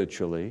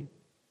spiritually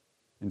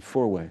in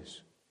 4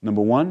 ways.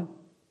 Number 1,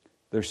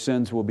 their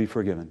sins will be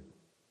forgiven.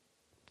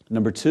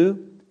 Number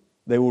 2,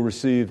 they will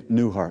receive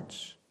new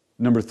hearts.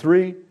 Number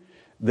 3,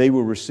 they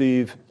will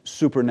receive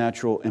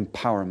supernatural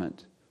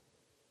empowerment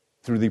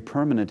through the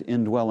permanent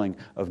indwelling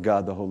of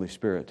God the Holy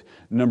Spirit.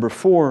 Number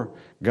 4,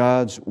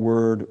 God's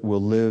Word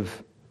will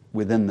live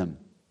within them.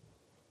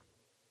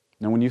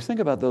 Now, when you think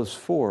about those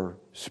 4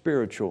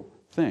 spiritual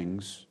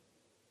things,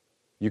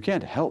 you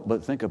can't help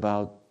but think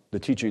about the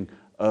teaching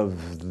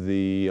of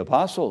the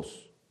apostles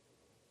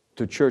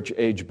to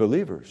church-age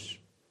believers.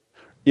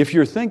 If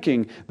you're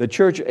thinking that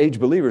church-age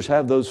believers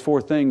have those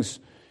 4 things,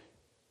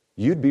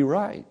 you'd be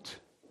right.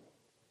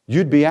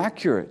 You'd be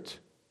accurate.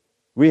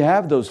 We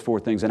have those 4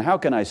 things. And how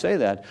can I say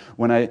that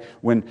when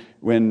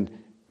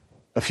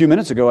a few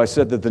minutes ago I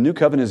said that the new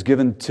covenant is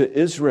given to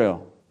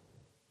Israel?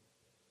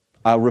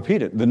 I'll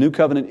repeat it. The new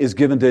covenant is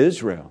given to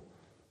Israel.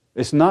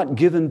 It's not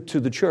given to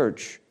the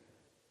church.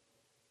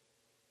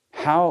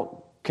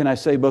 How can I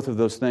say both of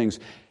those things?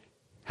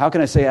 How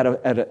can I say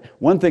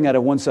one thing out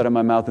of one side of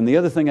my mouth and the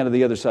other thing out of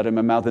the other side of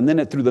my mouth, and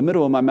then through the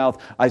middle of my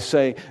mouth I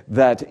say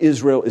that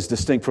Israel is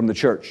distinct from the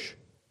church?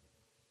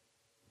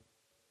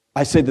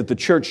 I say that the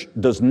church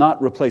does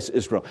not replace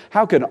Israel.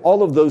 How can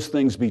all of those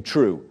things be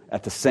true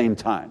at the same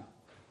time?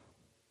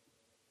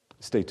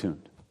 Stay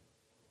tuned.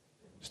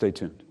 Stay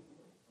tuned.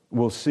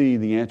 We'll see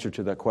the answer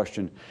to that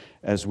question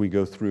as we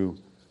go through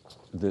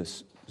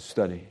this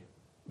study.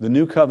 The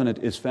new covenant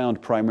is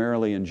found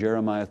primarily in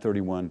Jeremiah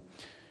 31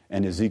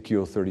 and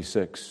Ezekiel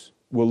 36.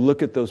 We'll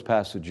look at those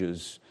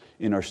passages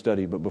in our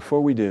study, but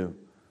before we do,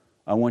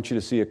 I want you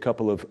to see a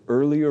couple of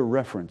early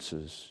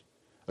references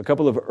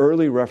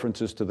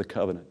to the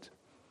covenant,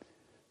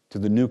 to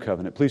the new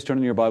covenant. Please turn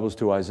in your Bibles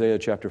to Isaiah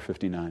chapter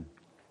 59.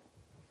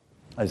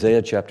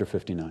 Isaiah chapter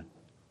 59.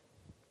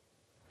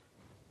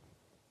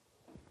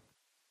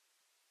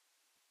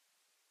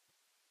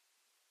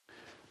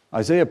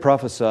 Isaiah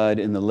prophesied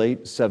in the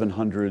late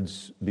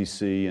 700s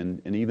BC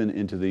and even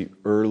into the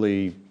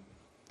early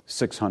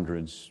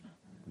 600s.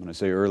 When I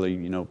say early,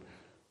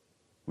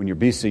 when you're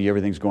BC,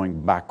 everything's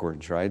going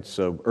backwards, right?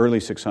 So early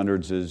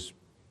 600s is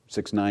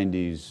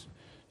 690s,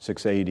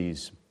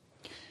 680s.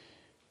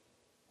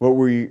 What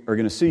we are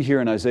going to see here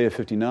in Isaiah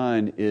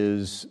 59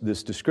 is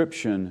this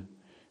description.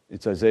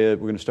 It's Isaiah,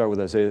 we're going to start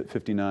with Isaiah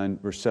 59,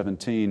 verse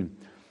 17.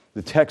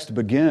 The text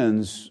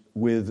begins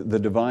with the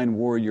divine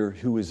warrior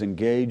who is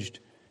engaged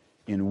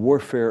in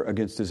warfare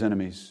against his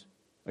enemies,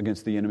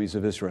 against the enemies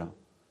of Israel.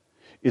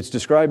 It's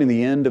describing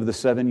the end of the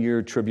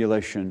 7-year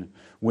tribulation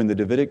when the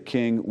Davidic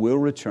king will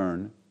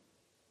return,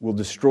 will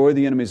destroy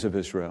the enemies of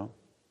Israel,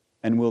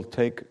 and will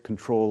take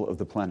control of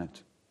the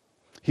planet.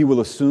 He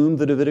will assume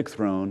the Davidic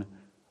throne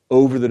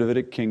over the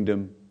Davidic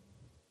kingdom,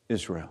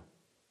 Israel.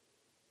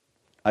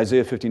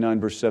 Isaiah 59,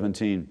 verse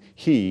 17,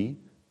 he,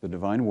 the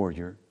divine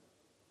warrior,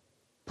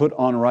 put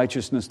on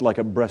righteousness like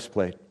a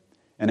breastplate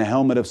and a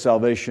helmet of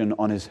salvation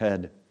on his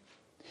head.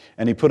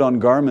 And he put on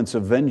garments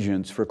of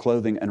vengeance for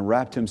clothing and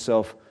wrapped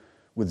himself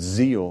with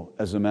zeal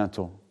as a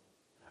mantle.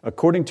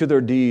 According to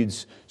their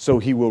deeds, so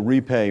he will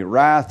repay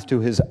wrath to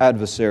his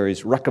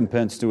adversaries,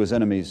 recompense to his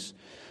enemies.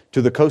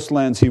 To the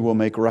coastlands he will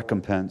make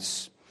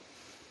recompense.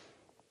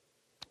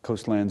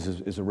 Coastlands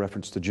is a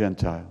reference to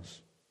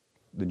Gentiles.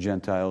 The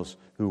Gentiles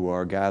who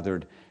are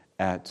gathered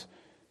at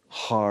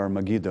Har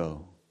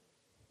Megiddo,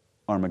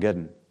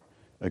 Armageddon,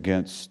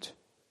 against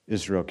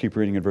Israel. Keep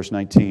reading in verse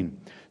 19.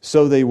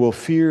 So they will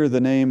fear the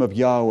name of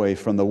Yahweh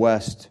from the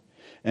west,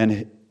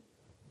 and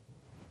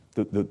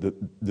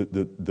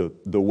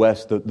the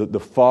west, the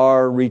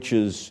far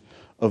reaches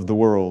of the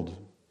world.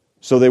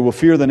 So they will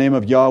fear the name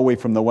of Yahweh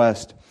from the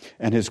west,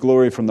 and his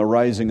glory from the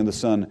rising of the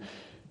sun.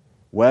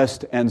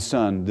 West and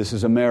sun. This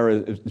is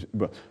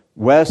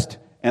west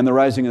and the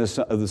rising of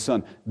the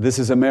sun. This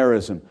is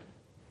Amerism.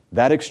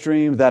 That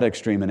extreme,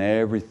 and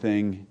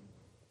everything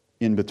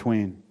in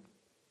between.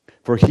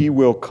 For he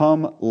will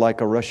come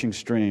like a rushing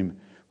stream,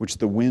 which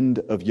the wind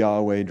of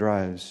Yahweh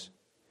drives.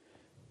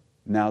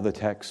 Now the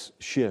text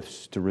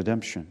shifts to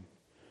redemption.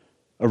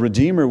 A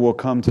Redeemer will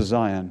come to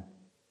Zion,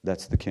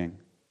 that's the King,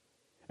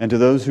 and to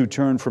those who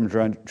turn from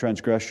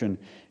transgression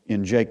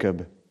in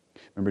Jacob.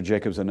 Remember,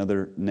 Jacob's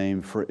another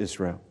name for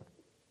Israel.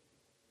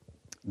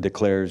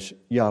 Declares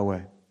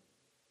Yahweh.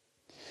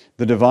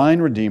 The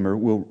divine Redeemer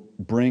will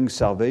bring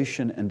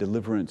salvation and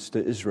deliverance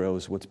to Israel,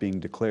 is what's being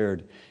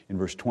declared in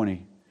verse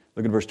 20.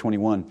 Look at verse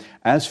 21.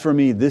 As for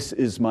me, this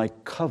is my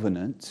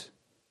covenant.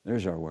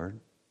 There's our word.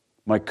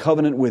 My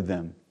covenant with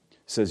them,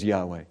 says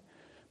Yahweh.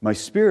 My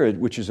spirit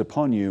which is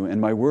upon you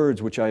and my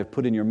words which I have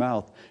put in your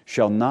mouth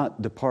shall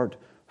not depart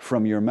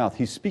from your mouth.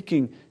 He's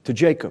speaking to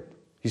Jacob.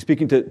 He's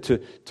speaking to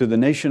the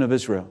nation of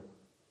Israel.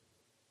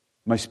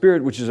 My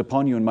spirit which is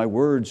upon you and my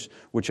words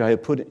which I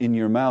have put in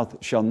your mouth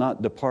shall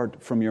not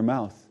depart from your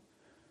mouth,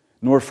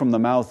 nor from the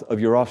mouth of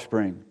your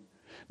offspring,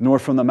 nor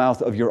from the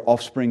mouth of your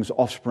offspring's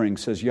offspring,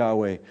 says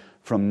Yahweh,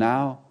 from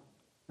now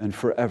and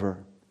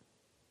forever.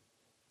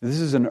 This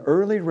is an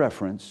early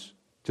reference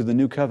to the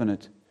new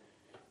covenant.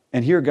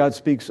 And here God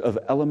speaks of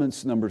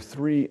elements number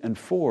 3 and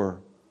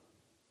 4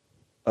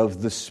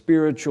 of the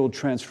spiritual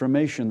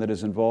transformation that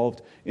is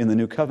involved in the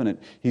new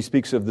covenant. He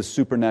speaks of the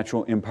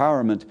supernatural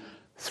empowerment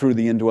through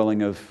the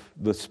indwelling of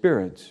the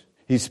Spirit.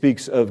 He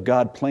speaks of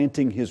God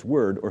planting His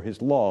word or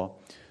His law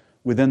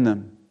within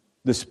them.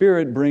 The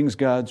Spirit brings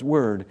God's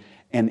word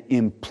and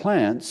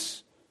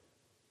implants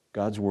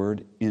God's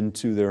word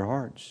into their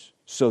hearts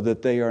so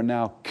that they are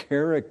now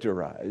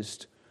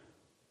characterized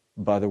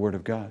by the word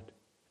of God.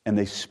 And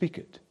they speak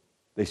it.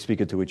 They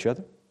speak it to each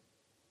other.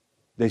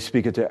 They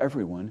speak it to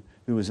everyone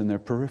who is in their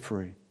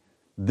periphery.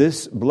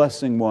 This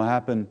blessing will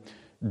happen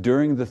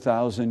during the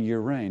 1,000-year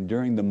reign,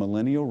 during the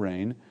millennial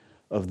reign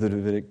of the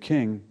Davidic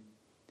king.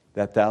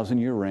 That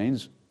 1,000-year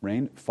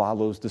reign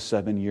follows the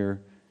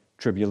 7-year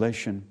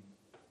tribulation.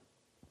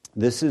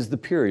 This is the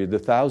period, the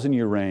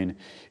 1,000-year reign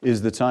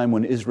is the time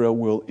when Israel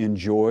will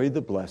enjoy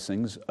the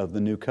blessings of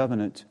the new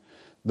covenant,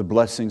 the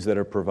blessings that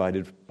are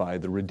provided by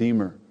the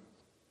Redeemer,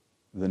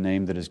 the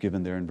name that is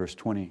given there in verse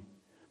 20.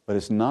 But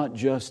it's not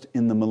just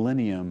in the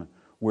millennium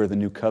where the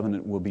new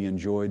covenant will be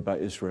enjoyed by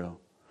Israel.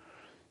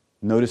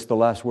 Notice the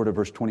last word of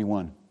verse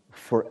 21,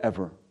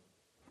 forever,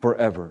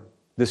 forever.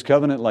 This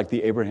covenant, like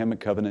the Abrahamic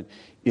covenant,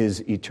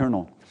 is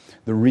eternal.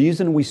 The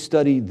reason we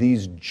study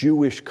these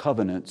Jewish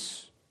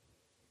covenants,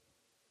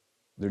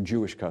 they're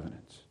Jewish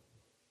covenants.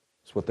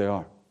 That's what they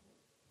are.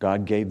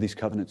 God gave these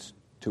covenants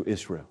to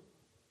Israel,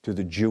 to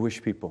the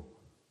Jewish people.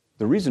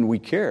 The reason we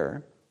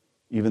care,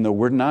 even though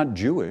we're not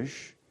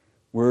Jewish,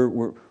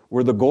 we're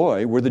the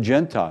Goy, we're the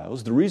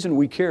Gentiles. The reason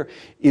we care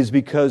is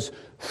because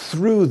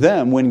through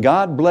them, when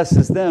God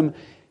blesses them,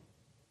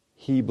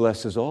 He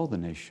blesses all the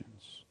nations.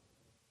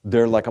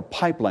 They're like a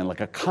pipeline, like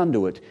a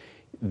conduit.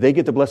 They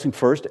get the blessing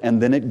first,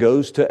 and then it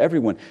goes to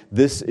everyone.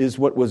 This is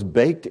what was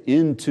baked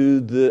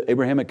into the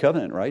Abrahamic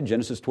covenant, right?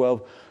 Genesis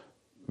 12,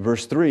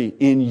 verse 3.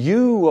 In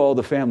you all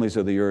the families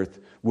of the earth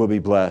will be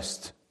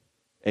blessed,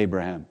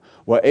 Abraham.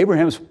 Well,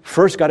 Abraham's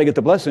first got to get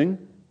the blessing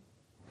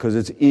because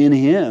it's in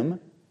him.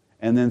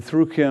 And then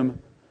through him,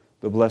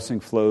 the blessing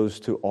flows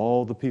to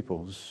all the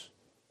peoples,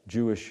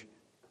 Jewish.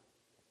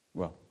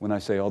 Well, when I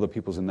say all the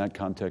peoples in that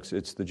context,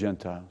 it's the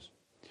Gentiles.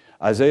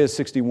 Isaiah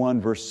 61,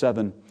 verse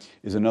 7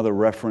 is another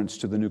reference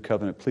to the new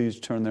covenant. Please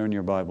turn there in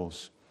your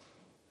Bibles.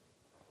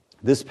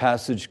 This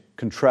passage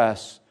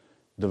contrasts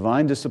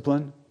divine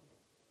discipline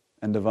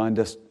and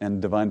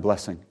divine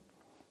blessing.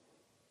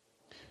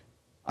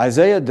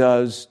 Isaiah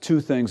does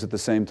two things at the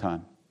same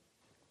time.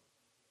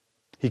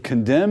 He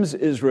condemns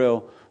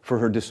Israel for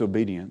her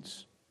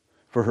disobedience,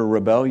 for her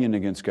rebellion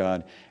against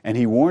God, and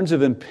he warns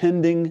of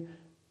impending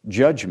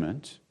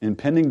judgment,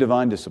 impending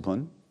divine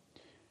discipline.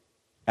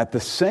 At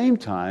the same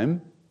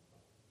time,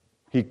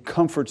 he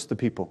comforts the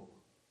people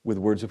with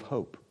words of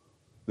hope,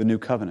 the new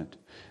covenant.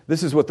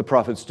 This is what the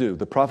prophets do.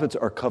 The prophets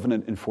are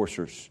covenant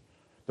enforcers.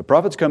 The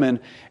prophets come in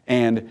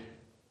and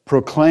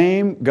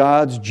proclaim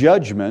God's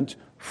judgment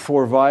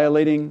for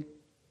violating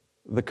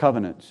the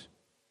covenant,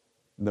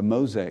 the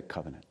Mosaic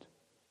covenant.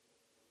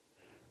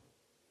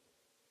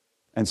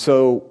 And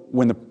so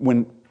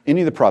when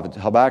any of the prophets,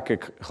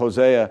 Habakkuk,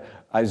 Hosea,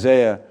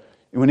 Isaiah,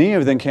 when any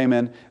of them came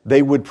in,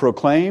 they would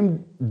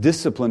proclaim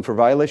discipline for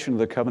violation of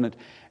the covenant.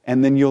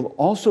 And then you'll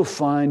also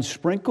find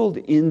sprinkled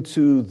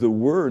into the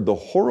word, the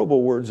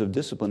horrible words of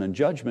discipline and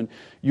judgment,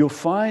 you'll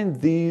find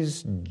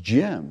these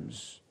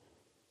gems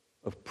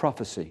of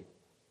prophecy.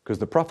 Because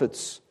the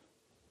prophets,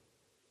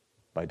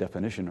 by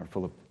definition, are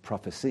full of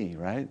prophecy,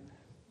 right?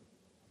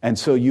 And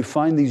so you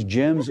find these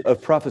gems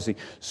of prophecy.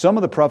 Some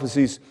of the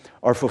prophecies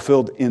are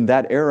fulfilled in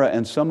that era,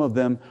 and some of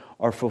them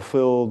are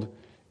fulfilled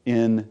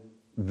in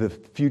the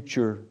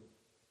future,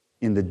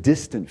 in the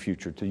distant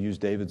future, to use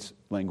David's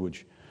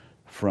language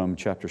from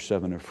chapter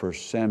 7 of 1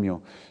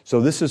 Samuel. So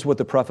this is what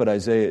the prophet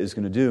Isaiah is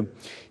going to do.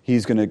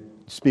 He's going to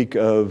speak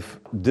of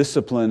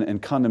discipline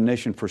and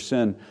condemnation for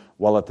sin,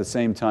 while at the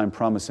same time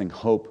promising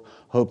hope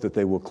that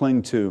they will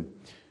cling to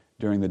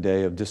during the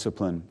day of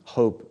discipline,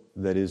 hope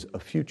that is a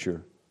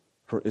future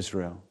for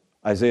Israel.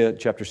 Isaiah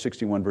chapter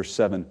 61 verse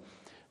 7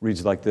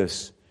 reads like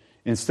this: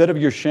 "Instead of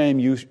your shame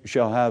you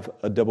shall have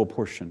a double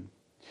portion,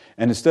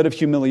 and instead of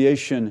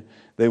humiliation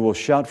they will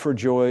shout for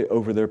joy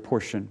over their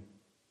portion.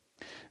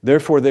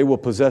 Therefore they will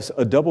possess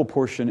a double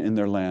portion in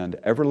their land.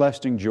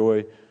 Everlasting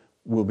joy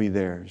will be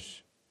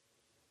theirs."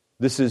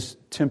 This is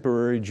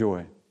temporary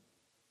joy.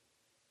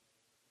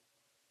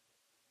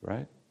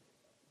 Right?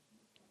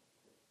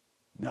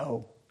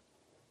 No.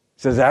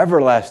 It says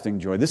everlasting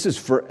joy. This is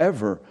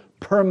forever,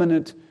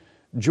 permanent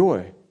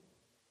joy.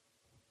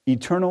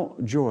 Eternal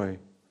joy.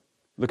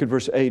 Look at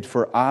verse 8.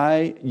 "For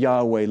I,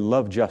 Yahweh,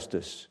 love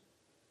justice.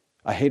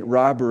 I hate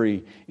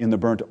robbery in the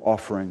burnt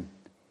offering.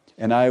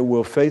 And I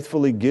will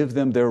faithfully give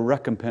them their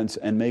recompense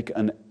and make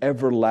an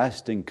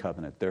everlasting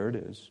covenant." There it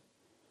is.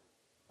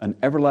 An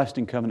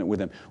everlasting covenant with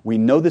them. We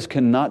know this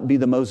cannot be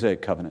the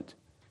Mosaic covenant,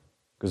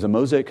 because the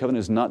Mosaic covenant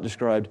is not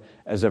described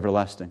as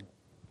everlasting.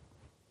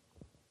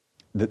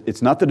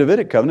 It's not the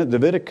Davidic covenant. The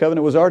Davidic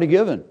covenant was already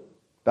given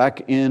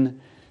back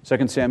in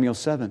 2 Samuel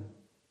 7.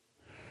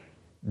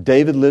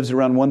 David lives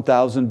around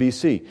 1000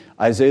 BC.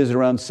 Isaiah is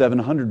around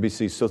 700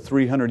 BC, so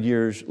 300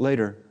 years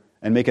later,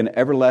 and make an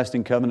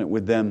everlasting covenant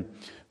with them.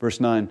 Verse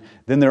 9,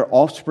 "Then their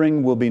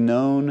offspring will be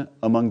known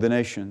among the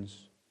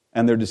nations,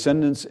 and their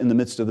descendants in the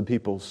midst of the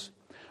peoples.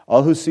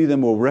 All who see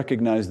them will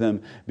recognize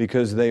them,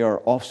 because they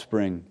are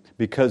offspring,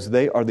 because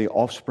they are the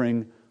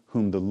offspring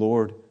whom the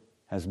Lord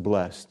has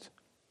blessed."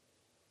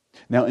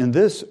 Now, in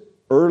this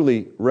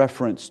early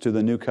reference to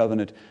the new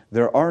covenant,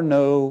 there are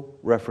no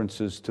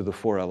references to the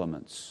four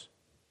elements,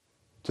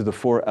 of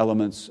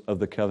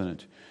the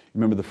covenant.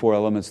 Remember the four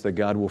elements: that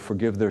God will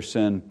forgive their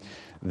sin,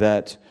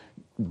 that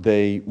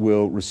they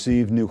will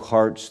receive new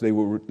hearts,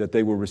 that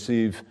they will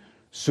receive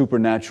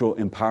supernatural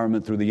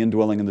empowerment through the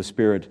indwelling of the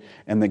Spirit,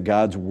 and that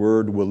God's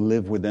Word will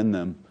live within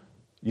them.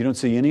 You don't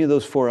see any of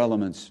those four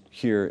elements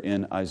here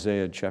in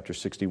Isaiah chapter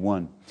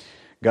 61.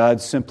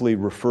 God simply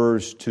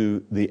refers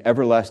to the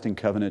everlasting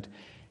covenant,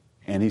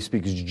 and He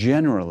speaks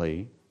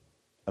generally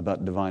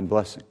about divine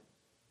blessing,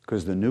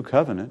 because the new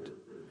covenant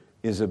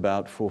is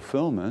about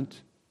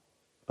fulfillment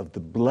of the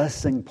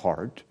blessing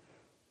part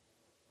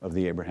of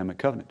the Abrahamic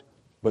covenant,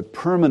 but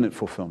permanent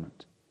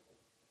fulfillment.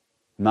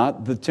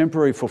 Not the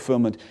temporary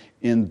fulfillment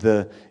in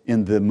the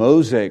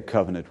Mosaic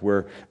covenant,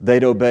 where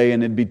they'd obey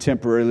and it'd be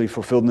temporarily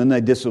fulfilled, and then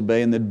they'd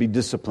disobey and there'd be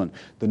discipline.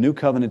 The new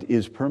covenant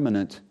is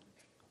permanent,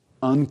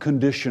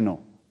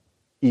 unconditional,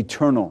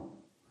 eternal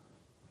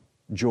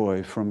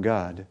joy from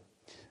God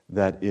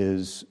that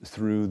is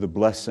through the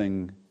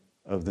blessing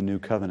of the new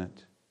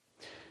covenant.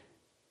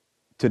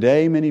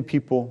 Today, many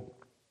people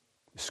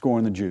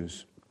scorn the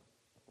Jews,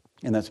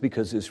 and that's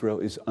because Israel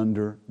is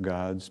under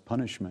God's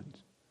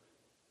punishment.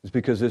 It's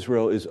because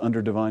Israel is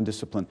under divine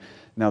discipline.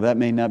 Now, that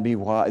may not be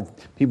why.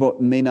 People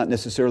may not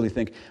necessarily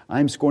think,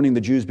 I'm scorning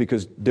the Jews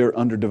because they're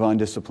under divine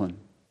discipline.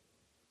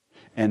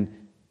 And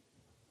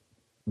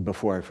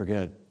before I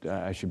forget,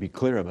 I should be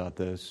clear about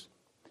this.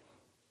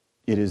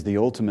 It is the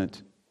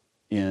ultimate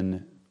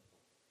in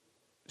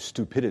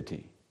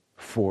stupidity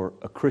for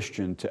a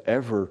Christian to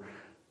ever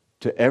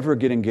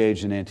get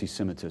engaged in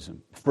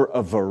anti-Semitism for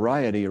a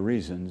variety of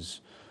reasons.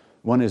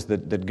 One is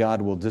that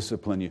God will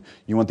discipline you.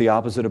 You want the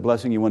opposite of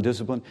blessing? You want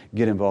discipline?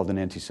 Get involved in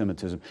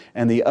anti-Semitism.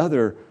 And the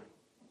other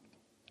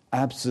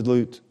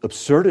absolute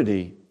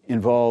absurdity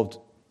involved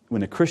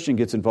when a Christian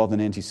gets involved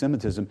in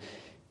anti-Semitism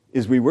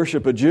is we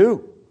worship a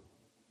Jew.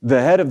 The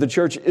head of the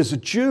church is a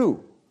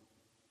Jew.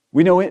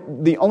 We know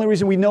it, the only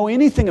reason we know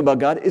anything about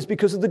God is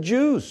because of the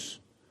Jews.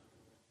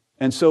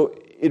 And so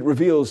it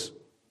reveals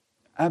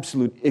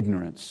absolute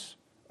ignorance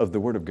of the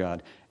Word of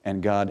God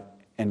and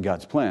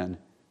God's plan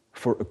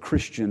for a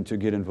Christian to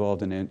get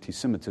involved in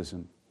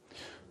anti-Semitism.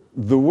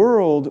 The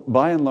world,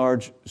 by and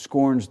large,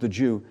 scorns the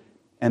Jew,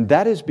 and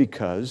that is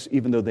because,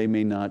 even though they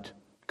may not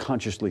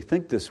consciously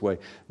think this way,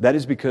 that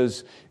is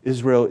because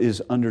Israel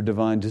is under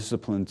divine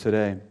discipline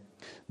today.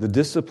 The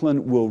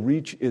discipline will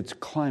reach its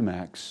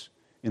climax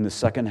in the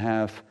second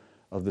half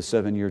of the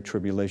 7-year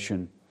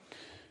tribulation,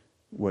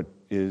 what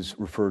is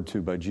referred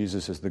to by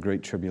Jesus as the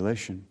Great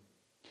Tribulation.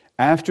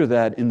 After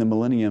that, in the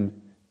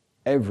millennium,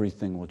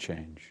 everything will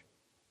change.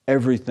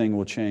 Everything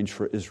will change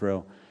for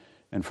Israel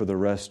and for the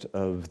rest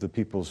of the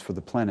peoples for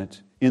the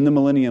planet. In the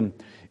millennium,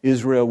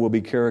 Israel will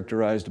be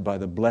characterized by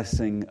the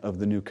blessing of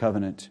the new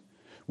covenant,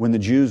 when the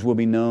Jews will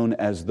be known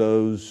as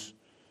those,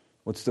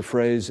 what's the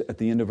phrase at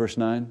the end of verse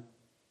 9?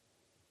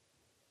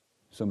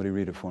 Somebody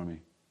read it for me.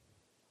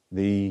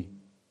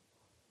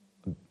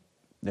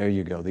 There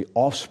you go, the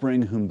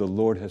offspring whom the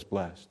Lord has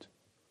blessed.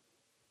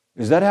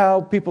 Is that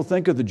how people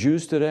think of the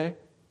Jews today?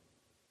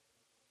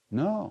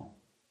 No,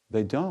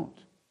 they don't.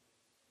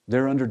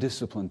 They're under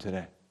discipline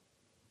today.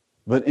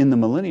 But in the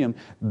millennium,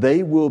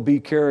 they will be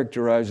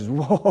characterized as,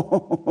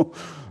 whoa,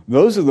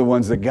 those are the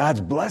ones that God's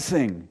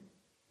blessing.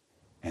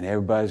 And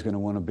everybody's going to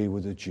want to be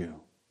with a Jew.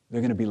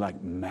 They're going to be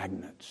like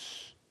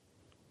magnets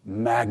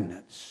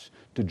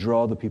to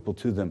draw the people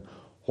to them.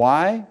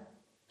 Why?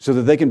 So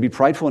that they can be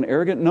prideful and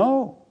arrogant?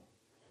 No.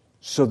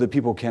 So that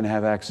people can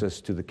have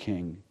access to the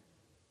king,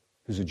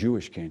 who's a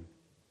Jewish king,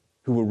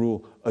 who will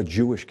rule a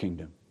Jewish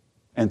kingdom.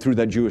 And through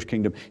that Jewish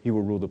kingdom, he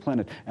will rule the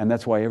planet. And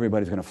that's why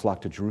everybody's going to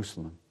flock to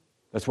Jerusalem.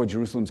 That's why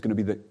Jerusalem's going to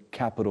be the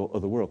capital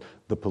of the world,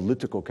 the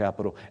political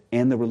capital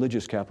and the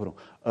religious capital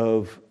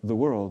of the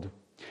world.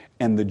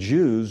 And the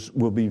Jews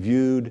will be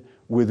viewed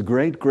with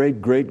great,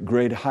 great, great,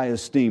 great high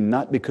esteem,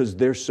 not because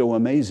they're so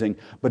amazing,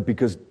 but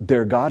because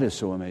their God is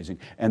so amazing,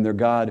 and their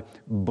God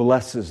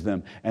blesses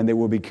them. And they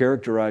will be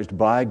characterized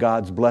by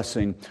God's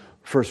blessing,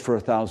 first for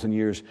 1,000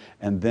 years,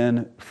 and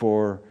then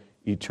for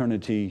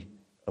eternity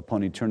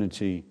upon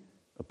eternity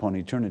upon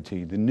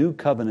eternity. The new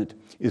covenant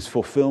is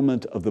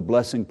fulfillment of the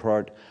blessing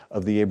part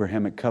of the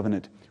Abrahamic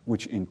covenant,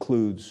 which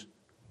includes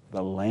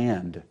the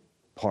land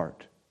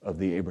part of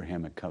the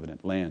Abrahamic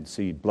covenant. Land,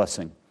 seed,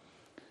 blessing.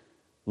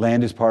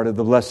 Land is part of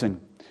the blessing.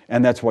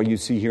 And that's why you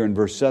see here in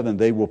verse 7,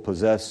 they will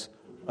possess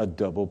a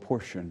double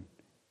portion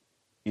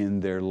in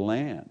their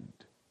land.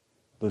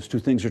 Those two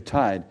things are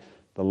tied,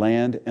 the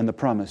land and the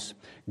promise.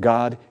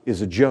 God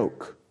is a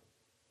joke.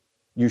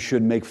 You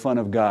should make fun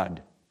of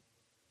God.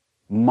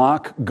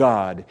 Mock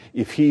God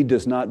if He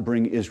does not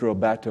bring Israel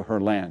back to her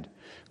land.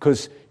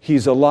 Because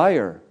He's a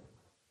liar.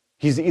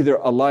 He's either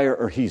a liar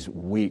or He's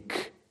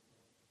weak.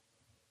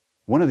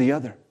 One or the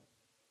other.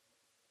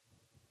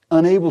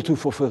 Unable to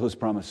fulfill His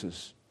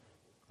promises.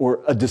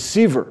 Or a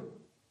deceiver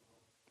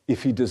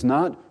if He does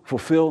not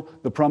fulfill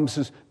the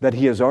promises that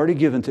He has already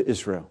given to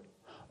Israel.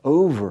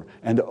 Over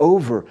and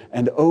over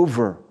and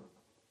over.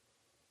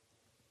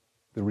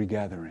 The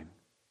regathering.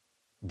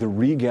 The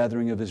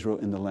regathering of Israel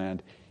in the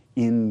land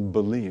in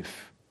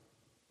belief.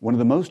 One of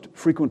the most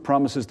frequent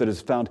promises that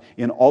is found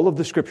in all of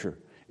the Scripture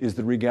is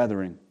the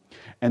regathering.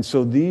 And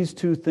so these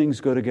two things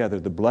go together,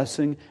 the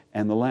blessing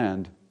and the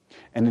land.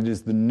 And it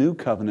is the new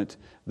covenant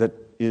that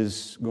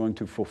is going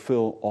to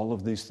fulfill all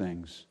of these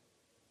things.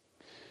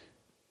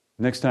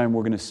 Next time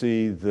we're going to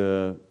see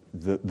the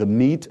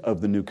meat of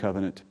the new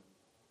covenant,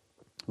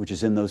 which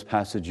is in those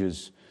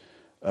passages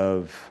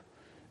of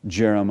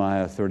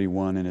Jeremiah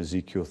 31 and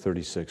Ezekiel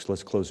 36.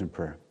 Let's close in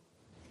prayer.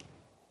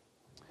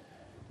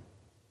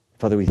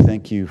 Father, we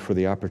thank You for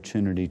the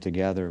opportunity to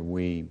gather.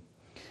 We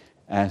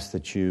ask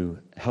that You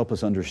help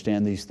us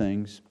understand these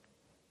things.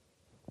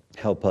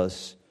 Help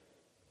us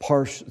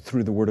parse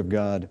through the Word of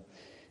God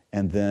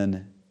and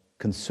then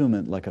consume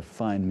it like a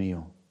fine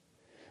meal,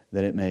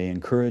 that it may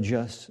encourage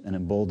us and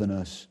embolden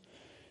us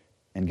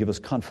and give us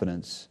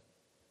confidence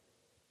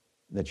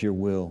that Your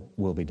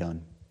will be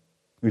done.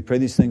 We pray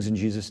these things in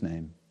Jesus'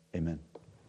 name. Amen.